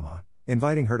Grandmama,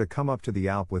 inviting her to come up to the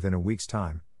Alp within a week's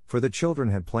time, for the children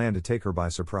had planned to take her by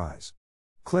surprise.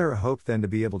 Clara hoped then to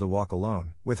be able to walk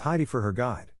alone, with Heidi for her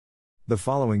guide. The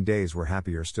following days were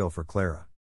happier still for Clara.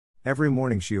 Every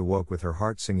morning she awoke with her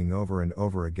heart singing over and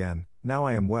over again, "Now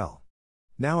I am well.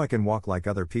 Now I can walk like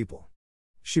other people."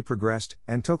 She progressed,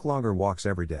 and took longer walks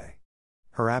every day.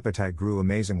 Her appetite grew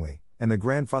amazingly, and the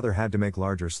grandfather had to make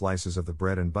larger slices of the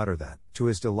bread and butter that, to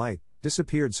his delight,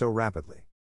 disappeared so rapidly.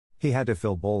 He had to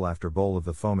fill bowl after bowl of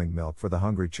the foaming milk for the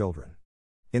hungry children.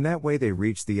 In that way they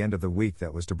reached the end of the week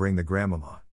that was to bring the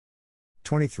grandmama.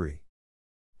 23.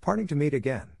 Parting to meet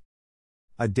again.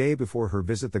 A day before her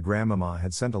visit the grandmama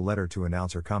had sent a letter to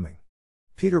announce her coming.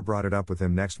 Peter brought it up with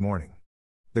him next morning.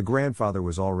 The grandfather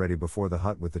was already before the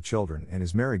hut with the children and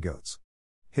his merry goats.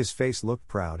 His face looked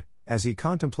proud, as he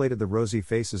contemplated the rosy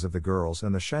faces of the girls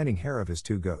and the shining hair of his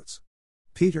two goats.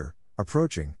 Peter,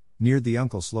 approaching, neared the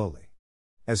uncle slowly.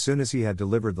 As soon as he had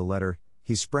delivered the letter,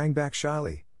 he sprang back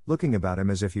shyly, looking about him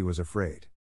as if he was afraid.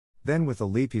 Then with a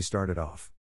leap he started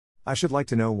off. "I should like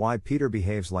to know why Peter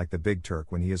behaves like the big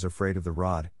Turk when he is afraid of the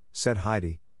rod," said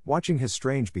Heidi, watching his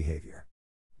strange behavior.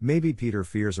 "Maybe Peter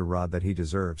fears a rod that he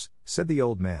deserves," said the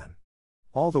old man.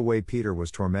 All the way Peter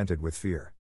was tormented with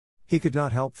fear. He could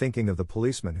not help thinking of the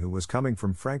policeman who was coming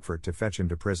from Frankfurt to fetch him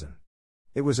to prison.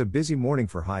 It was a busy morning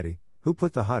for Heidi, who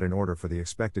put the hut in order for the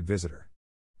expected visitor.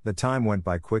 The time went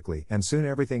by quickly and soon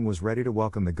everything was ready to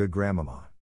welcome the good grandmama.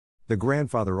 The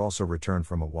grandfather also returned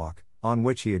from a walk, on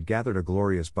which he had gathered a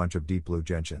glorious bunch of deep blue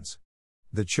gentians.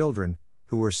 The children,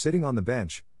 who were sitting on the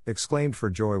bench, exclaimed for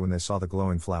joy when they saw the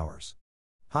glowing flowers.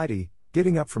 Heidi,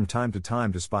 getting up from time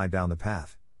to spy down the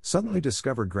path, suddenly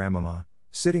discovered Grandmama,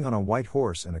 sitting on a white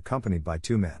horse and accompanied by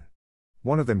 2 men.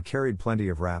 One of them carried plenty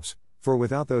of wraps, for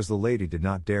without those the lady did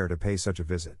not dare to pay such a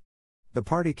visit. The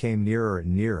party came nearer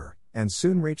and nearer, and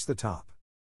soon reached the top.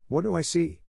 "What do I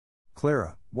see?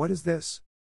 Clara, what is this?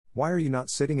 Why are you not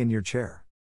sitting in your chair?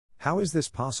 How is this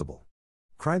possible?"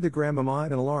 cried the grandmamma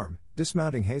in alarm,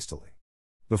 dismounting hastily.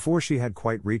 Before she had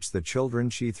quite reached the children,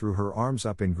 she threw her arms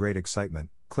up in great excitement.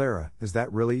 "Clara, is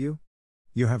that really you?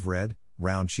 You have red,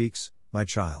 round cheeks, my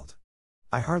child.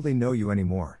 I hardly know you any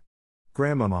more."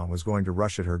 Grandmamma was going to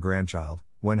rush at her grandchild,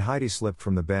 when Heidi slipped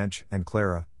from the bench, and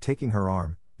Clara, taking her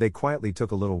arm, they quietly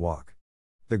took a little walk.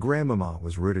 The grandmamma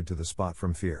was rooted to the spot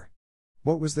from fear.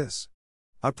 What was this?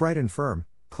 Upright and firm,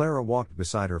 Clara walked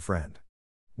beside her friend.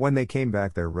 When they came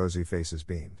back, their rosy faces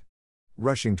beamed.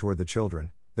 Rushing toward the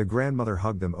children, the grandmother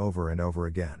hugged them over and over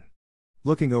again.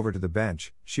 Looking over to the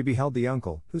bench, she beheld the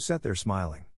uncle, who sat there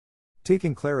smiling.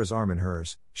 Taking Clara's arm in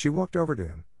hers, she walked over to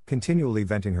him, continually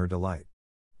venting her delight.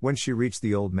 When she reached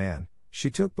the old man,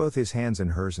 she took both his hands in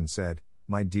hers and said,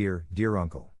 "My dear, dear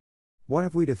uncle. What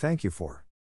have we to thank you for?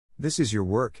 This is your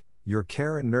work, your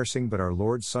care and nursing." "But our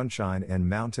Lord's sunshine and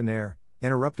mountain air,"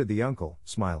 interrupted the uncle,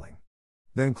 smiling.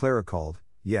 Then Clara called,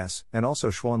 "Yes, and also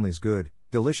Schwanley's good,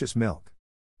 delicious milk.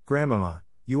 Grandmamma,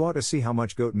 you ought to see how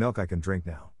much goat milk I can drink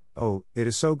now. Oh, it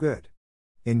is so good."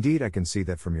 "Indeed, I can see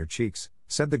that from your cheeks,"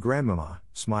 said the grandmamma,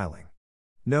 smiling.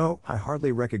 "No, I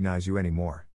hardly recognize you any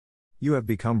more. You have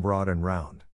become broad and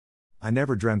round. I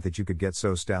never dreamt that you could get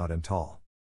so stout and tall.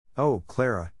 Oh,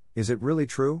 Clara, is it really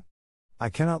true? I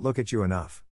cannot look at you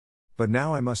enough. But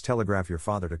now I must telegraph your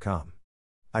father to come.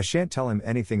 I shan't tell him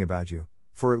anything about you,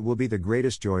 for it will be the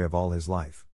greatest joy of all his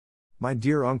life. My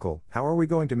dear uncle, how are we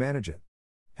going to manage it?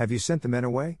 Have you sent the men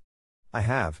away?" "I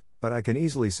have, but I can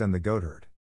easily send the goatherd."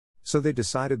 So they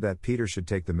decided that Peter should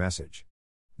take the message.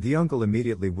 The uncle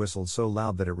immediately whistled so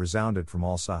loud that it resounded from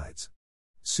all sides.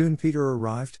 Soon Peter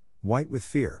arrived, white with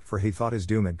fear, for he thought his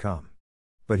doom had come.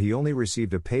 But he only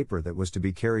received a paper that was to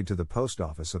be carried to the post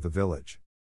office of the village.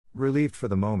 Relieved for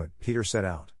the moment, Peter set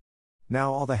out.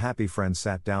 Now all the happy friends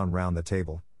sat down round the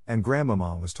table, and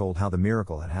Grandmamma was told how the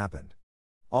miracle had happened.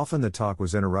 Often the talk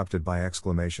was interrupted by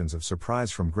exclamations of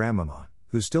surprise from Grandmamma,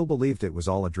 who still believed it was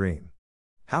all a dream.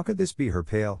 How could this be her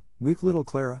pale, weak little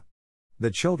Clara?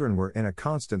 The children were in a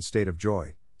constant state of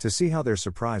joy, to see how their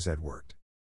surprise had worked.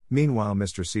 Meanwhile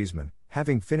Mr. Seesman,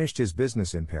 having finished his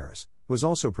business in Paris, was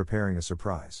also preparing a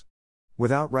surprise.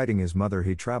 Without writing his mother,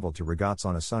 he traveled to Regatz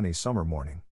on a sunny summer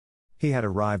morning. He had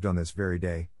arrived on this very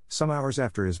day, some hours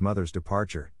after his mother's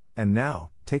departure, and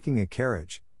now, taking a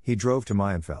carriage, he drove to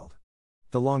Mayenfeld.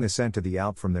 The long ascent to the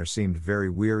Alp from there seemed very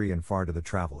weary and far to the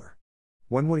traveler.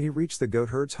 When would he reach the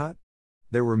goatherd's hut?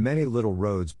 There were many little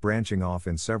roads branching off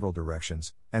in several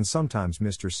directions, and sometimes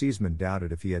Mr. Seesman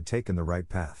doubted if he had taken the right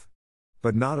path.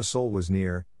 But not a soul was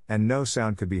near, and no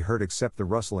sound could be heard except the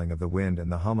rustling of the wind and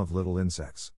the hum of little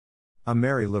insects. A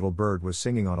merry little bird was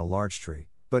singing on a large tree,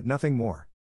 but nothing more.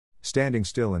 Standing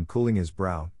still and cooling his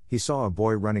brow, he saw a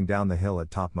boy running down the hill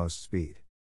at topmost speed.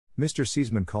 Mr.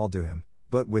 Seesman called to him,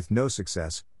 but with no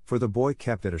success, for the boy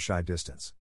kept at a shy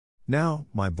distance. "Now,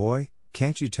 my boy,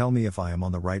 can't you tell me if I am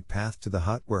on the right path to the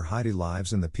hut where Heidi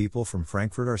lives and the people from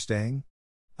Frankfurt are staying?"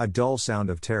 A dull sound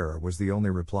of terror was the only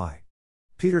reply.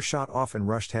 Peter shot off and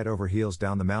rushed head over heels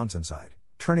down the mountainside,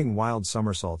 turning wild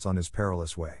somersaults on his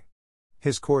perilous way.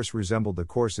 His course resembled the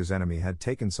course his enemy had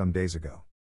taken some days ago.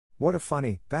 "What a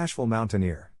funny, bashful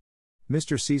mountaineer,"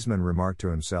 Mr. Seesman remarked to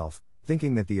himself,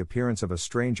 thinking that the appearance of a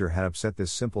stranger had upset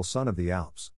this simple son of the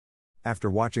Alps. After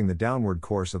watching the downward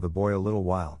course of the boy a little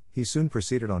while, he soon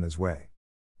proceeded on his way.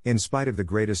 In spite of the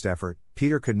greatest effort,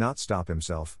 Peter could not stop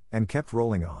himself, and kept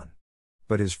rolling on.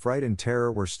 But his fright and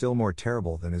terror were still more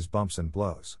terrible than his bumps and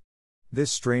blows.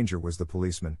 This stranger was the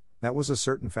policeman, that was a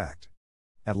certain fact.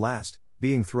 At last,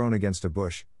 being thrown against a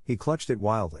bush, he clutched it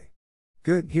wildly.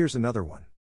 "Good, here's another one."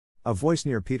 A voice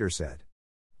near Peter said.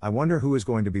 "I wonder who is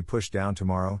going to be pushed down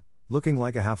tomorrow, looking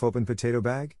like a half-open potato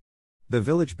bag?" The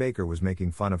village baker was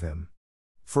making fun of him.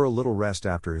 For a little rest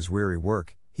after his weary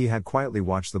work, he had quietly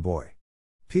watched the boy.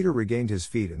 Peter regained his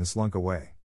feet and slunk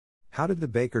away. How did the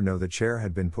baker know the chair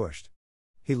had been pushed?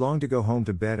 He longed to go home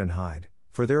to bed and hide,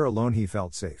 for there alone he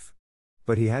felt safe.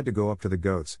 But he had to go up to the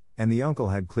goats, and the uncle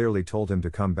had clearly told him to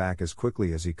come back as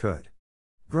quickly as he could.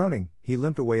 Groaning, he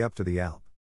limped away up to the Alp.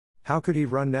 How could he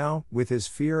run now, with his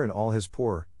fear and all his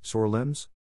poor, sore limbs?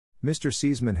 Mr.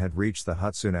 Seesman had reached the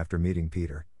hut soon after meeting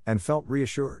Peter, and felt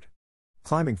reassured.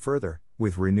 Climbing further,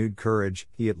 with renewed courage,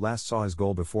 he at last saw his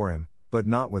goal before him, but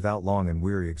not without long and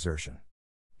weary exertion.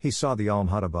 He saw the alm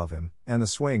hut above him, and the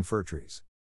swaying fir trees.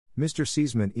 Mr.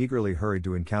 Seesman eagerly hurried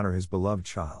to encounter his beloved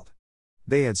child.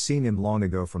 They had seen him long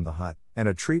ago from the hut, and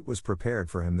a treat was prepared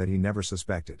for him that he never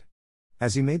suspected.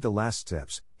 As he made the last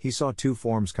steps, he saw two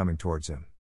forms coming towards him.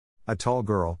 A tall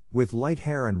girl, with light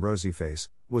hair and rosy face,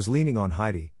 was leaning on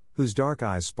Heidi, whose dark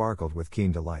eyes sparkled with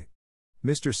keen delight.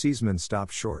 Mr. Seesman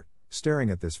stopped short, staring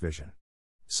at this vision.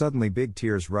 Suddenly big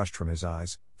tears rushed from his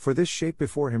eyes, for this shape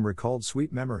before him recalled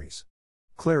sweet memories.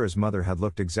 Clara's mother had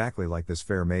looked exactly like this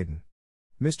fair maiden.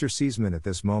 Mr. Seesman at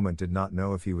this moment did not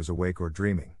know if he was awake or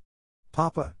dreaming.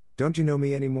 "Papa, don't you know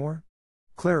me anymore?"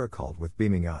 Clara called with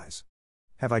beaming eyes.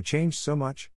 "Have I changed so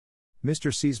much?"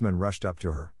 Mr. Seesman rushed up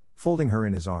to her, folding her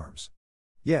in his arms.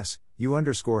 "Yes, you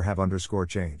have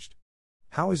changed.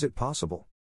 How is it possible?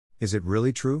 Is it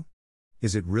really true?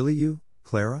 Is it really you,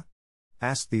 Clara?"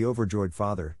 asked the overjoyed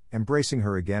father, embracing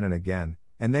her again,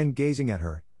 and then gazing at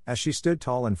her, as she stood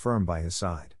tall and firm by his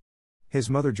side. His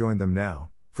mother joined them now,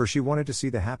 for she wanted to see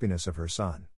the happiness of her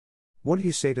son. "What do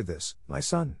you say to this, my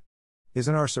son?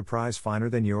 Isn't our surprise finer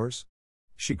than yours?"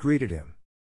 she greeted him.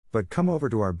 "But come over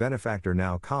to our benefactor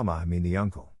now, I mean the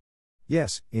uncle."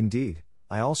 "Yes, indeed,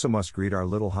 I also must greet our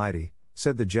little Heidi,"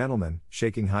 said the gentleman,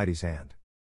 shaking Heidi's hand.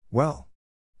 "Well,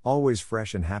 always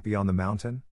fresh and happy on the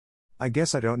mountain? I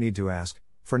guess I don't need to ask,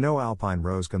 for no alpine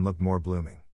rose can look more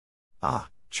blooming.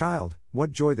 Ah, child,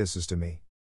 what joy this is to me."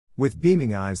 With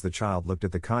beaming eyes the child looked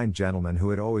at the kind gentleman who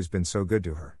had always been so good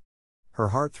to her. Her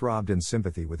heart throbbed in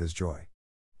sympathy with his joy.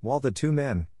 While the two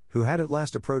men, who had at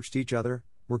last approached each other,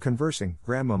 were conversing,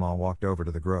 Grandmama walked over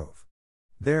to the grove.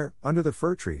 There, under the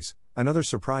fir trees, another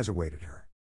surprise awaited her.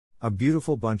 A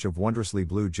beautiful bunch of wondrously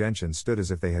blue gentians stood as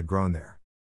if they had grown there.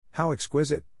 "How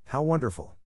exquisite, how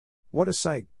wonderful! What a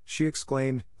sight!" she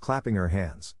exclaimed, clapping her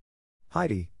hands.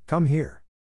 "Heidi, come here.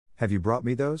 Have you brought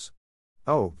me those?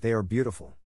 Oh, they are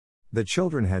beautiful." The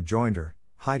children had joined her,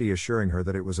 Heidi assuring her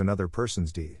that it was another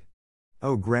person's deed.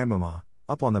 "Oh, Grandmama,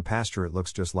 up on the pasture it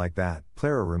looks just like that,"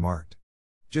 Clara remarked.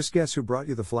 "Just guess who brought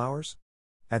you the flowers?"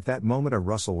 At that moment a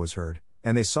rustle was heard,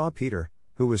 and they saw Peter,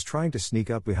 who was trying to sneak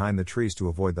up behind the trees to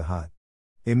avoid the hut.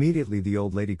 Immediately the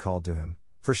old lady called to him,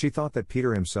 for she thought that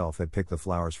Peter himself had picked the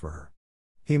flowers for her.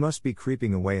 He must be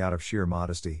creeping away out of sheer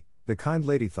modesty, the kind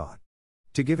lady thought.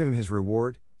 To give him his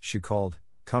reward, she called,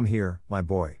 "Come here, my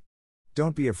boy.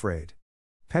 Don't be afraid."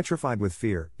 Petrified with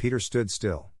fear, Peter stood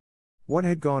still. What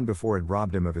had gone before had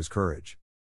robbed him of his courage.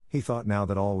 He thought now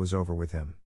that all was over with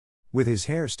him. With his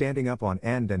hair standing up on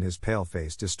end and his pale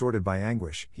face distorted by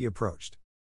anguish, he approached.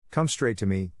 "Come straight to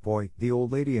me, boy," the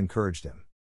old lady encouraged him.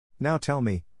 "Now tell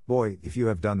me, boy, if you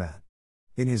have done that."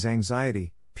 In his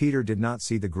anxiety, Peter did not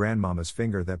see the grandmama's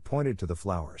finger that pointed to the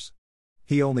flowers.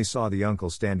 He only saw the uncle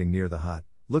standing near the hut,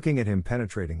 looking at him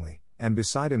penetratingly, and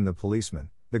beside him the policeman,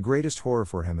 the greatest horror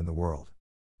for him in the world.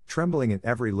 Trembling in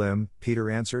every limb, Peter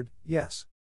answered, "Yes."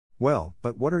 "Well,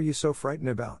 but what are you so frightened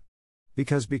about?"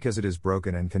 Because it is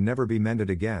broken and can never be mended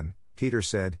again," Peter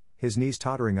said, his knees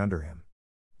tottering under him.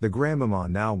 The grandmama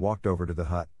now walked over to the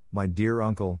hut. "My dear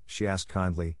uncle," she asked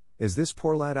kindly, "is this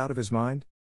poor lad out of his mind?"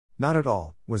 "Not at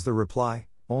all," was the reply,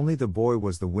 "only the boy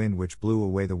was the wind which blew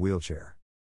away the wheelchair.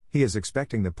 He is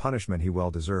expecting the punishment he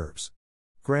well deserves."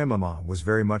 Grandmama was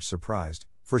very much surprised,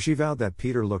 for she vowed that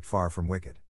Peter looked far from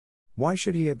wicked. Why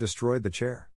should he have destroyed the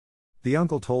chair? The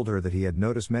uncle told her that he had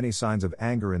noticed many signs of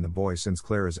anger in the boy since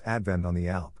Clara's advent on the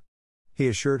Alp. He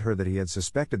assured her that he had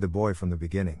suspected the boy from the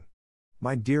beginning.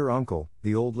 "My dear uncle,"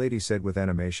 the old lady said with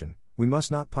animation, "we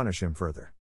must not punish him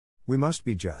further. We must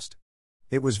be just.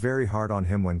 It was very hard on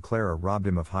him when Clara robbed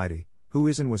him of Heidi, who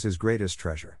was his greatest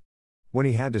treasure. When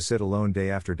he had to sit alone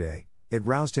day after day, it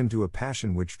roused him to a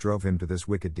passion which drove him to this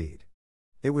wicked deed.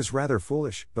 It was rather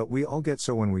foolish, but we all get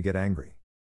so when we get angry."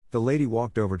 The lady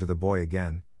walked over to the boy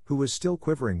again, who was still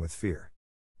quivering with fear.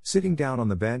 Sitting down on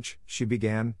the bench, she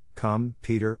began, "Come,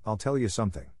 Peter, I'll tell you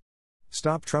something.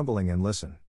 Stop trembling and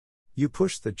listen. You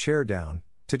pushed the chair down,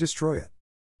 to destroy it.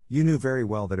 You knew very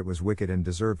well that it was wicked and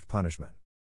deserved punishment.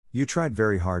 You tried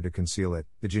very hard to conceal it,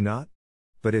 did you not?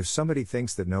 But if somebody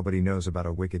thinks that nobody knows about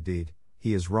a wicked deed,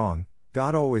 he is wrong.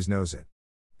 God always knows it.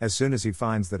 As soon as he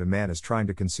finds that a man is trying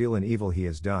to conceal an evil he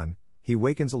has done, he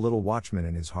wakens a little watchman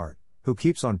in his heart, who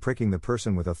keeps on pricking the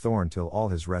person with a thorn till all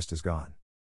his rest is gone.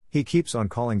 He keeps on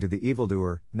calling to the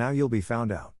evildoer, 'Now you'll be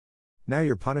found out. Now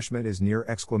your punishment is near!'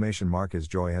 His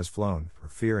joy has flown, for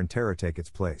fear and terror take its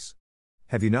place.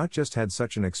 Have you not just had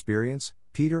such an experience,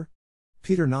 Peter?"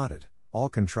 Peter nodded, all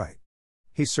contrite.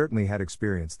 He certainly had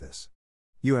experienced this.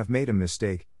 "You have made a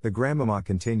mistake," the grandmama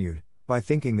continued, "by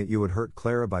thinking that you would hurt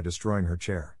Clara by destroying her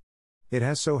chair. It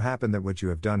has so happened that what you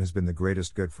have done has been the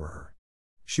greatest good for her.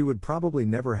 She would probably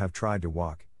never have tried to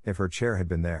walk, if her chair had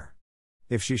been there.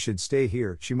 If she should stay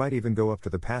here, she might even go up to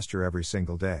the pasture every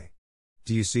single day.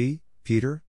 Do you see,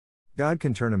 Peter? God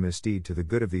can turn a misdeed to the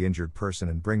good of the injured person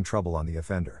and bring trouble on the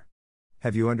offender.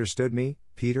 Have you understood me,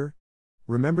 Peter?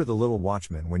 Remember the little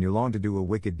watchman when you long to do a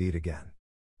wicked deed again.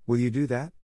 Will you do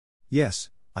that? Yes,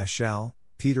 I shall,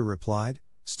 Peter replied,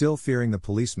 still fearing the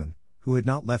policeman, who had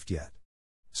not left yet.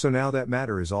 So now that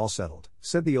matter is all settled,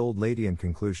 said the old lady in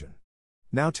conclusion.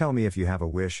 Now tell me if you have a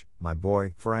wish, my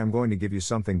boy, for I am going to give you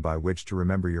something by which to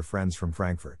remember your friends from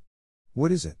Frankfurt.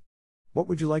 What is it? What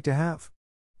would you like to have?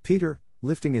 Peter,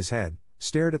 lifting his head,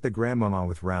 stared at the grandmamma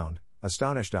with round,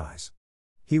 astonished eyes.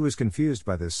 He was confused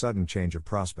by this sudden change of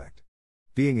prospect.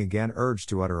 Being again urged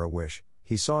to utter a wish,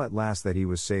 he saw at last that he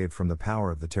was saved from the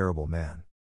power of the terrible man.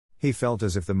 He felt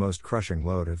as if the most crushing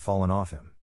load had fallen off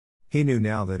him. He knew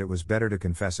now that it was better to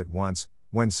confess at once,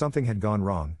 when something had gone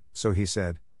wrong, so he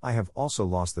said, I have also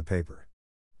lost the paper.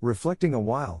 Reflecting a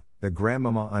while, the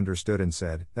grandmamma understood and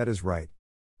said, that is right.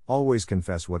 Always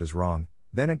confess what is wrong,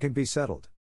 then it can be settled.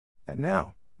 And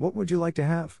now, what would you like to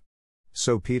have?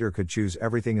 So Peter could choose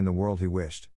everything in the world he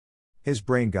wished. His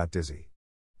brain got dizzy.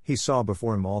 He saw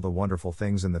before him all the wonderful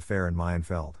things in the fair in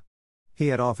Mayenfeld. He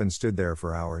had often stood there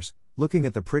for hours, looking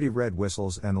at the pretty red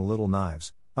whistles and the little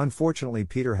knives. Unfortunately,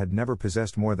 Peter had never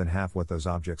possessed more than half what those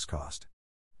objects cost.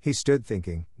 He stood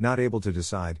thinking, not able to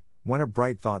decide, when a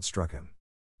bright thought struck him.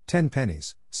 10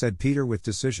 pennies, said Peter with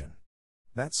decision.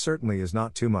 That certainly is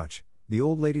not too much, the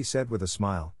old lady said with a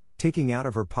smile, taking out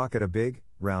of her pocket a big,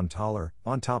 round thaler,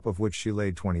 on top of which she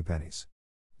laid 20 pennies.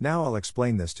 Now I'll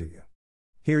explain this to you.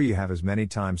 Here you have as many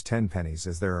times 10 pennies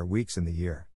as there are weeks in the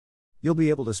year. You'll be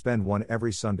able to spend one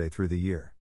every Sunday through the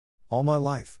year. All my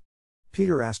life?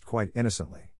 Peter asked quite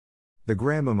innocently. The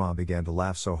grandmamma began to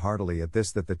laugh so heartily at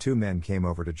this that the two men came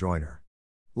over to join her.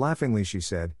 Laughingly she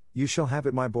said, You shall have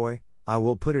it, my boy, I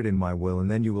will put it in my will and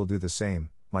then you will do the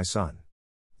same, my son.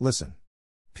 Listen.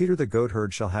 Peter the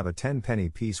goatherd shall have a 10-penny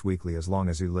piece weekly as long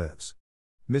as he lives.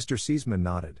 Mr. Seaman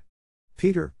nodded.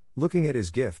 Peter, looking at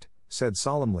his gift, said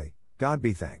solemnly, God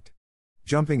be thanked.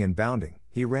 Jumping and bounding,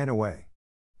 he ran away.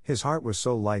 His heart was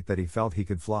so light that he felt he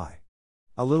could fly.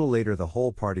 A little later the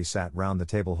whole party sat round the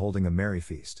table holding a merry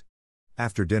feast.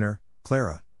 After dinner,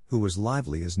 Clara, who was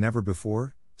lively as never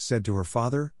before, said to her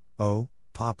father, Oh,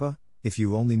 Papa, if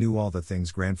you only knew all the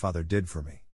things grandfather did for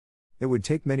me. It would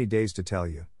take many days to tell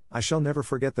you, I shall never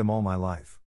forget them all my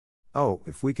life. Oh,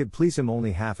 if we could please him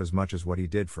only half as much as what he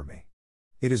did for me.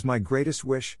 It is my greatest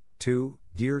wish, too,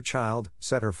 dear child,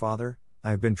 said her father, I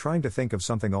have been trying to think of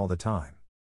something all the time.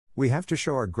 We have to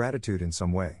show our gratitude in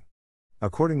some way.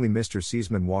 Accordingly Mr.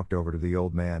 Seaman walked over to the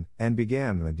old man, and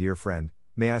began, My dear friend,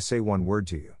 may I say one word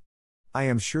to you? I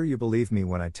am sure you believe me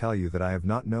when I tell you that I have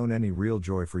not known any real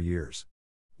joy for years.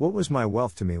 What was my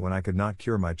wealth to me when I could not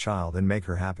cure my child and make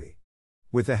her happy?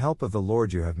 With the help of the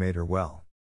Lord you have made her well.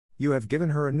 You have given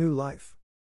her a new life.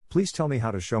 Please tell me how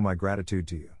to show my gratitude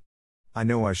to you. I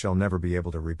know I shall never be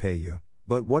able to repay you,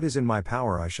 but what is in my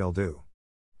power I shall do.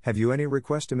 Have you any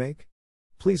request to make?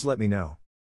 Please let me know.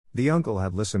 The uncle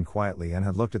had listened quietly and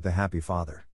had looked at the happy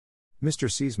father.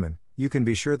 Mr. Seaman, you can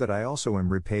be sure that I also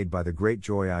am repaid by the great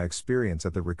joy I experience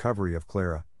at the recovery of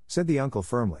Clara, said the uncle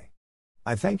firmly.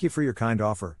 I thank you for your kind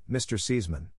offer, Mr.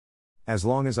 Seaman. As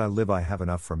long as I live I have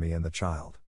enough for me and the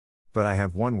child. But I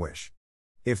have one wish.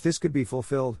 If this could be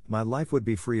fulfilled, my life would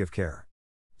be free of care.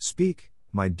 Speak,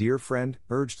 my dear friend,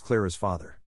 urged Clara's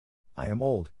father. I am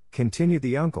old, continued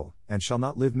the uncle, and shall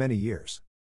not live many years.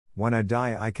 When I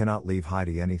die I cannot leave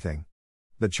Heidi anything.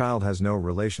 The child has no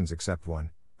relations except one,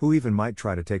 who even might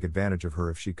try to take advantage of her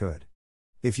if she could.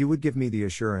 If you would give me the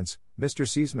assurance, Mr.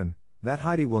 Seaman, that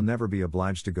Heidi will never be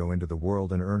obliged to go into the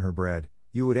world and earn her bread,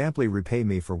 you would amply repay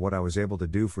me for what I was able to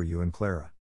do for you and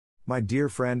Clara. My dear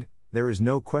friend, there is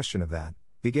no question of that,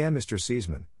 began Mr.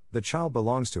 Seaman, the child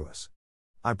belongs to us.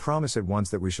 I promise at once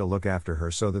that we shall look after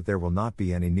her so that there will not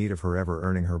be any need of her ever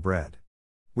earning her bread.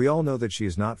 We all know that she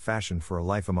is not fashioned for a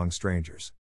life among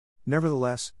strangers.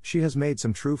 Nevertheless, she has made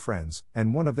some true friends,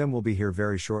 and one of them will be here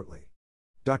very shortly.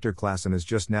 Dr. Klassen is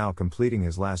just now completing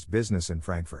his last business in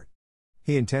Frankfurt.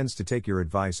 He intends to take your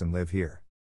advice and live here.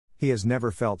 He has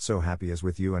never felt so happy as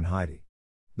with you and Heidi.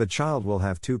 The child will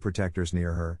have 2 protectors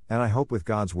near her, and I hope with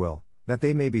God's will, that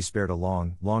they may be spared a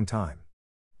long, long time.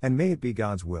 And may it be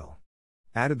God's will.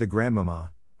 Added the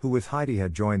grandmamma, who with Heidi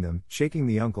had joined them, shaking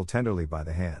the uncle tenderly by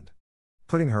the hand.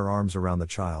 Putting her arms around the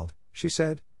child, she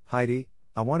said, Heidi,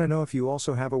 I want to know if you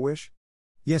also have a wish?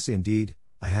 Yes indeed,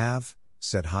 I have,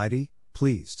 said Heidi,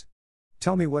 pleased.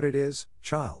 Tell me what it is,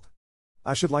 child.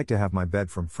 I should like to have my bed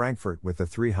from Frankfurt with the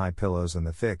 3 high pillows and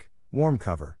the thick, warm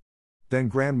cover. Then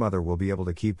grandmother will be able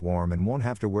to keep warm and won't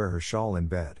have to wear her shawl in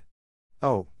bed.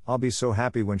 Oh, I'll be so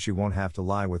happy when she won't have to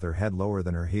lie with her head lower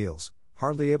than her heels,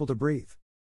 hardly able to breathe.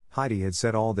 Heidi had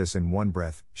said all this in one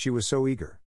breath, she was so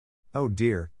eager. Oh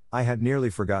dear, I had nearly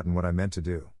forgotten what I meant to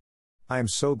do. I am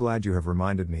so glad you have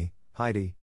reminded me,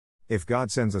 Heidi. If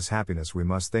God sends us happiness, we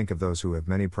must think of those who have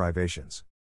many privations.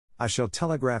 I shall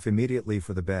telegraph immediately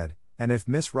for the bed, and if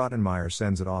Miss Rottenmeier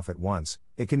sends it off at once,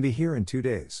 it can be here in 2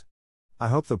 days. I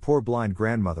hope the poor blind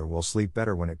grandmother will sleep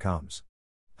better when it comes.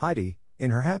 Heidi,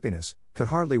 in her happiness, could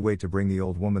hardly wait to bring the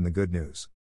old woman the good news.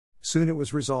 Soon it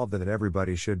was resolved that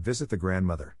everybody should visit the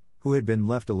grandmother, who had been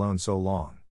left alone so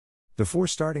long. Before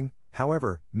starting,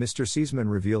 however, Mr. Seesman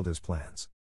revealed his plans.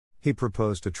 He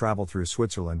proposed to travel through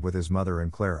Switzerland with his mother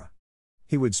and Clara.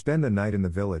 He would spend the night in the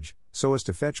village, so as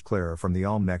to fetch Clara from the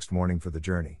Alm next morning for the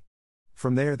journey.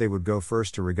 From there they would go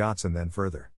first to Regatz and then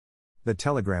further. The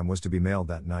telegram was to be mailed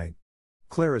that night.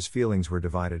 Clara's feelings were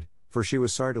divided, for she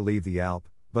was sorry to leave the Alp,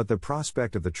 but the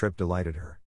prospect of the trip delighted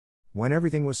her. When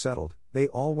everything was settled, they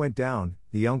all went down,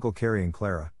 the uncle carrying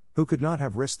Clara, who could not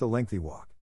have risked the lengthy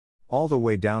walk. All the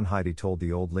way down Heidi told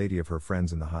the old lady of her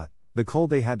friends in the hut, the cold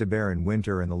they had to bear in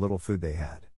winter and the little food they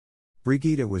had.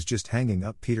 Brigitte was just hanging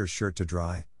up Peter's shirt to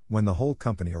dry, when the whole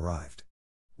company arrived.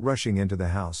 Rushing into the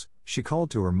house, she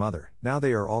called to her mother, "Now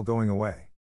they are all going away.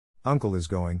 Uncle is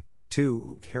going,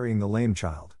 too, carrying the lame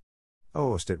child."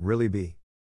 "Ohst it really be?"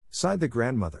 sighed the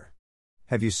grandmother.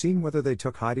 "Have you seen whether they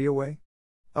took Heidi away?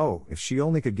 Oh, if she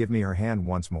only could give me her hand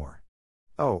once more.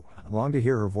 Oh, I long to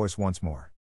hear her voice once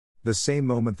more." The same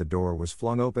moment the door was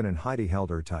flung open and Heidi held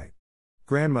her tight.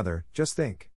 "Grandmother, just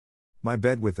think. My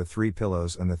bed with the 3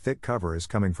 pillows and the thick cover is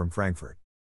coming from Frankfurt.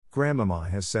 Grandmama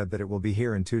has said that it will be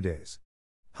here in 2 days.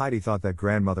 Heidi thought that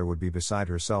grandmother would be beside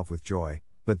herself with joy,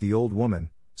 but the old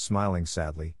woman, smiling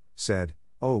sadly, said,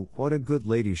 "Oh, what a good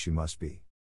lady she must be.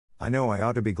 I know I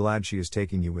ought to be glad she is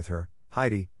taking you with her,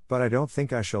 Heidi, but I don't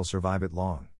think I shall survive it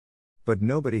long." But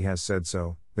nobody has said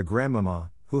so, the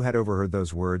grandmama, who had overheard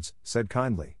those words, said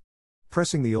kindly.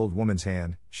 Pressing the old woman's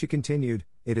hand, she continued,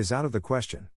 "It is out of the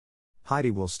question.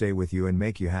 Heidi will stay with you and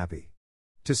make you happy.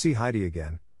 To see Heidi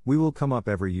again, we will come up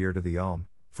every year to the Alm,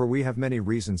 for we have many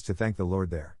reasons to thank the Lord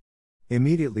there."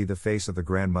 Immediately the face of the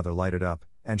grandmother lighted up,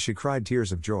 and she cried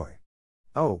tears of joy.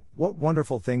 "Oh, what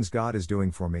wonderful things God is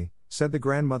doing for me," said the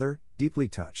grandmother, deeply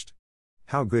touched.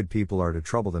 "How good people are to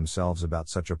trouble themselves about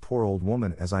such a poor old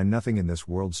woman as I. Nothing in this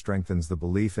world strengthens the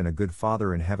belief in a good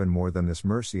Father in heaven more than this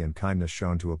mercy and kindness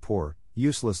shown to a poor,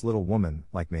 useless little woman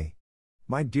like me."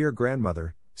 "My dear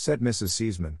grandmother," said Mrs.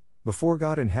 Seesman, "before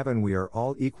God in heaven we are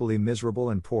all equally miserable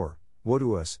and poor. Woe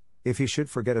to us, if he should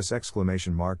forget us!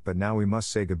 But now we must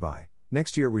say goodbye.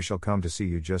 Next year we shall come to see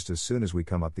you just as soon as we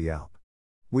come up the Alp.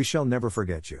 We shall never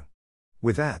forget you."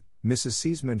 With that, Mrs.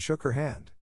 Seesman shook her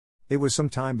hand. It was some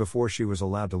time before she was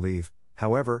allowed to leave,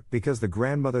 however, because the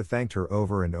grandmother thanked her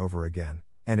over and over again,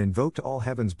 and invoked all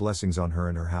heaven's blessings on her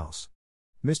and her house.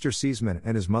 Mr. Seesman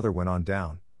and his mother went on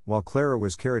down, while Clara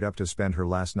was carried up to spend her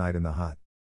last night in the hut.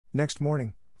 Next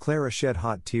morning, Clara shed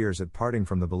hot tears at parting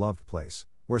from the beloved place,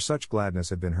 where such gladness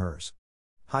had been hers.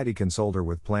 Heidi consoled her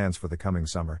with plans for the coming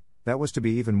summer, that was to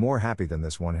be even more happy than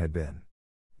this one had been.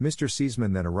 Mr.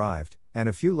 Seesman then arrived, and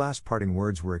a few last parting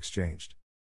words were exchanged.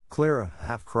 Clara,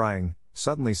 half crying,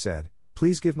 suddenly said,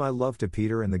 "Please give my love to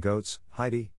Peter and the goats,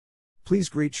 Heidi. Please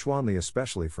greet Schwanli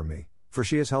especially for me, for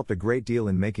she has helped a great deal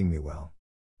in making me well."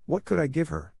 "What could I give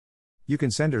her?" "You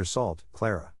can send her salt,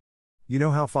 Clara. You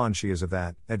know how fond she is of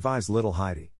that," advised little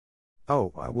Heidi.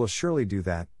 "Oh, I will surely do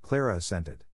that," Clara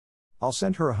assented. "I'll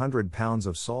send her 100 pounds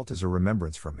of salt as a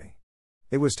remembrance from me."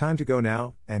 It was time to go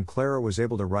now, and Clara was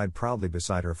able to ride proudly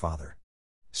beside her father.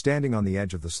 Standing on the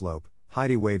edge of the slope,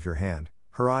 Heidi waved her hand,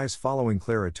 her eyes following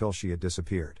Clara till she had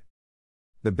disappeared.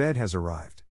 The bed has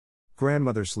arrived.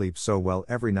 Grandmother sleeps so well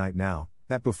every night now,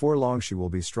 that before long she will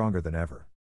be stronger than ever.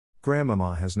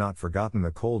 Grandmama has not forgotten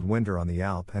the cold winter on the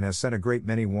Alp and has sent a great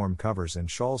many warm covers and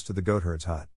shawls to the goatherd's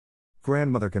hut.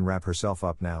 Grandmother can wrap herself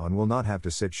up now and will not have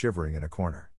to sit shivering in a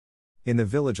corner. In the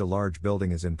village a large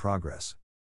building is in progress.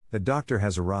 The doctor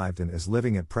has arrived and is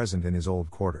living at present in his old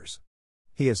quarters.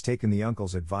 He has taken the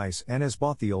uncle's advice and has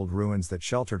bought the old ruins that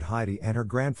sheltered Heidi and her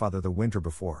grandfather the winter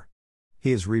before.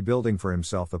 He is rebuilding for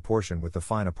himself the portion with the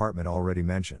fine apartment already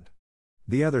mentioned.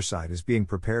 The other side is being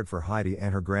prepared for Heidi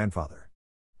and her grandfather.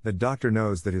 The doctor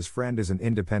knows that his friend is an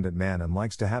independent man and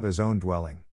likes to have his own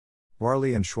dwelling.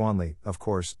 Warli and Schwanli, of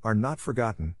course, are not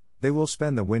forgotten. They will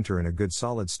spend the winter in a good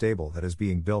solid stable that is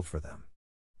being built for them.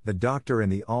 The doctor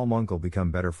and the Alm uncle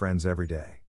become better friends every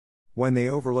day. When they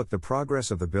overlook the progress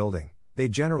of the building, they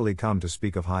generally come to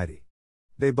speak of Heidi.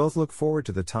 They both look forward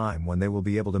to the time when they will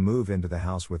be able to move into the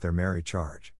house with their merry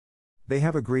charge. They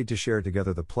have agreed to share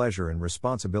together the pleasure and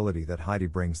responsibility that Heidi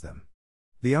brings them.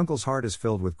 The uncle's heart is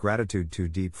filled with gratitude too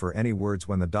deep for any words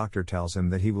when the doctor tells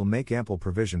him that he will make ample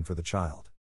provision for the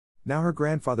child. Now her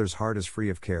grandfather's heart is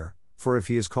free of care, for if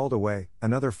he is called away,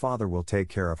 another father will take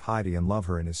care of Heidi and love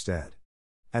her in his stead.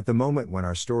 At the moment when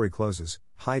our story closes,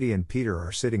 Heidi and Peter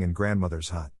are sitting in grandmother's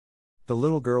hut. The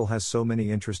little girl has so many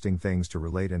interesting things to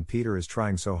relate, and Peter is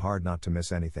trying so hard not to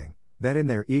miss anything, that in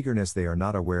their eagerness they are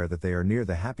not aware that they are near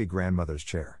the happy grandmother's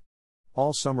chair.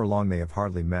 All summer long they have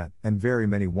hardly met, and very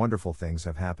many wonderful things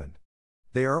have happened.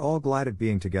 They are all glad at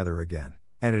being together again,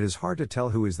 and it is hard to tell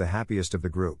who is the happiest of the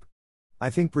group. I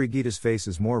think Brigitte's face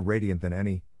is more radiant than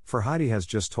any, for Heidi has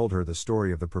just told her the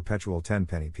story of the perpetual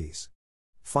 10-penny piece.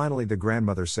 Finally the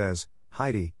grandmother says,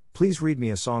 "Heidi, please read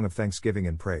me a song of thanksgiving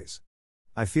and praise.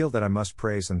 I feel that I must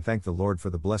praise and thank the Lord for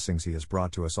the blessings He has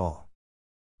brought to us all."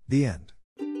 The end.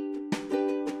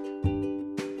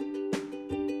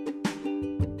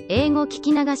 英語聞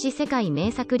き流し世界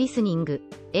名作リスニング。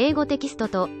英語テキスト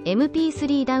と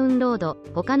MP3 ダウンロード、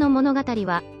他の物語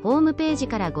はホームページ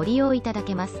からご利用いただ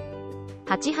けます。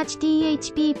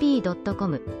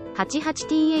88thpp.com、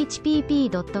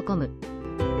88thpp.com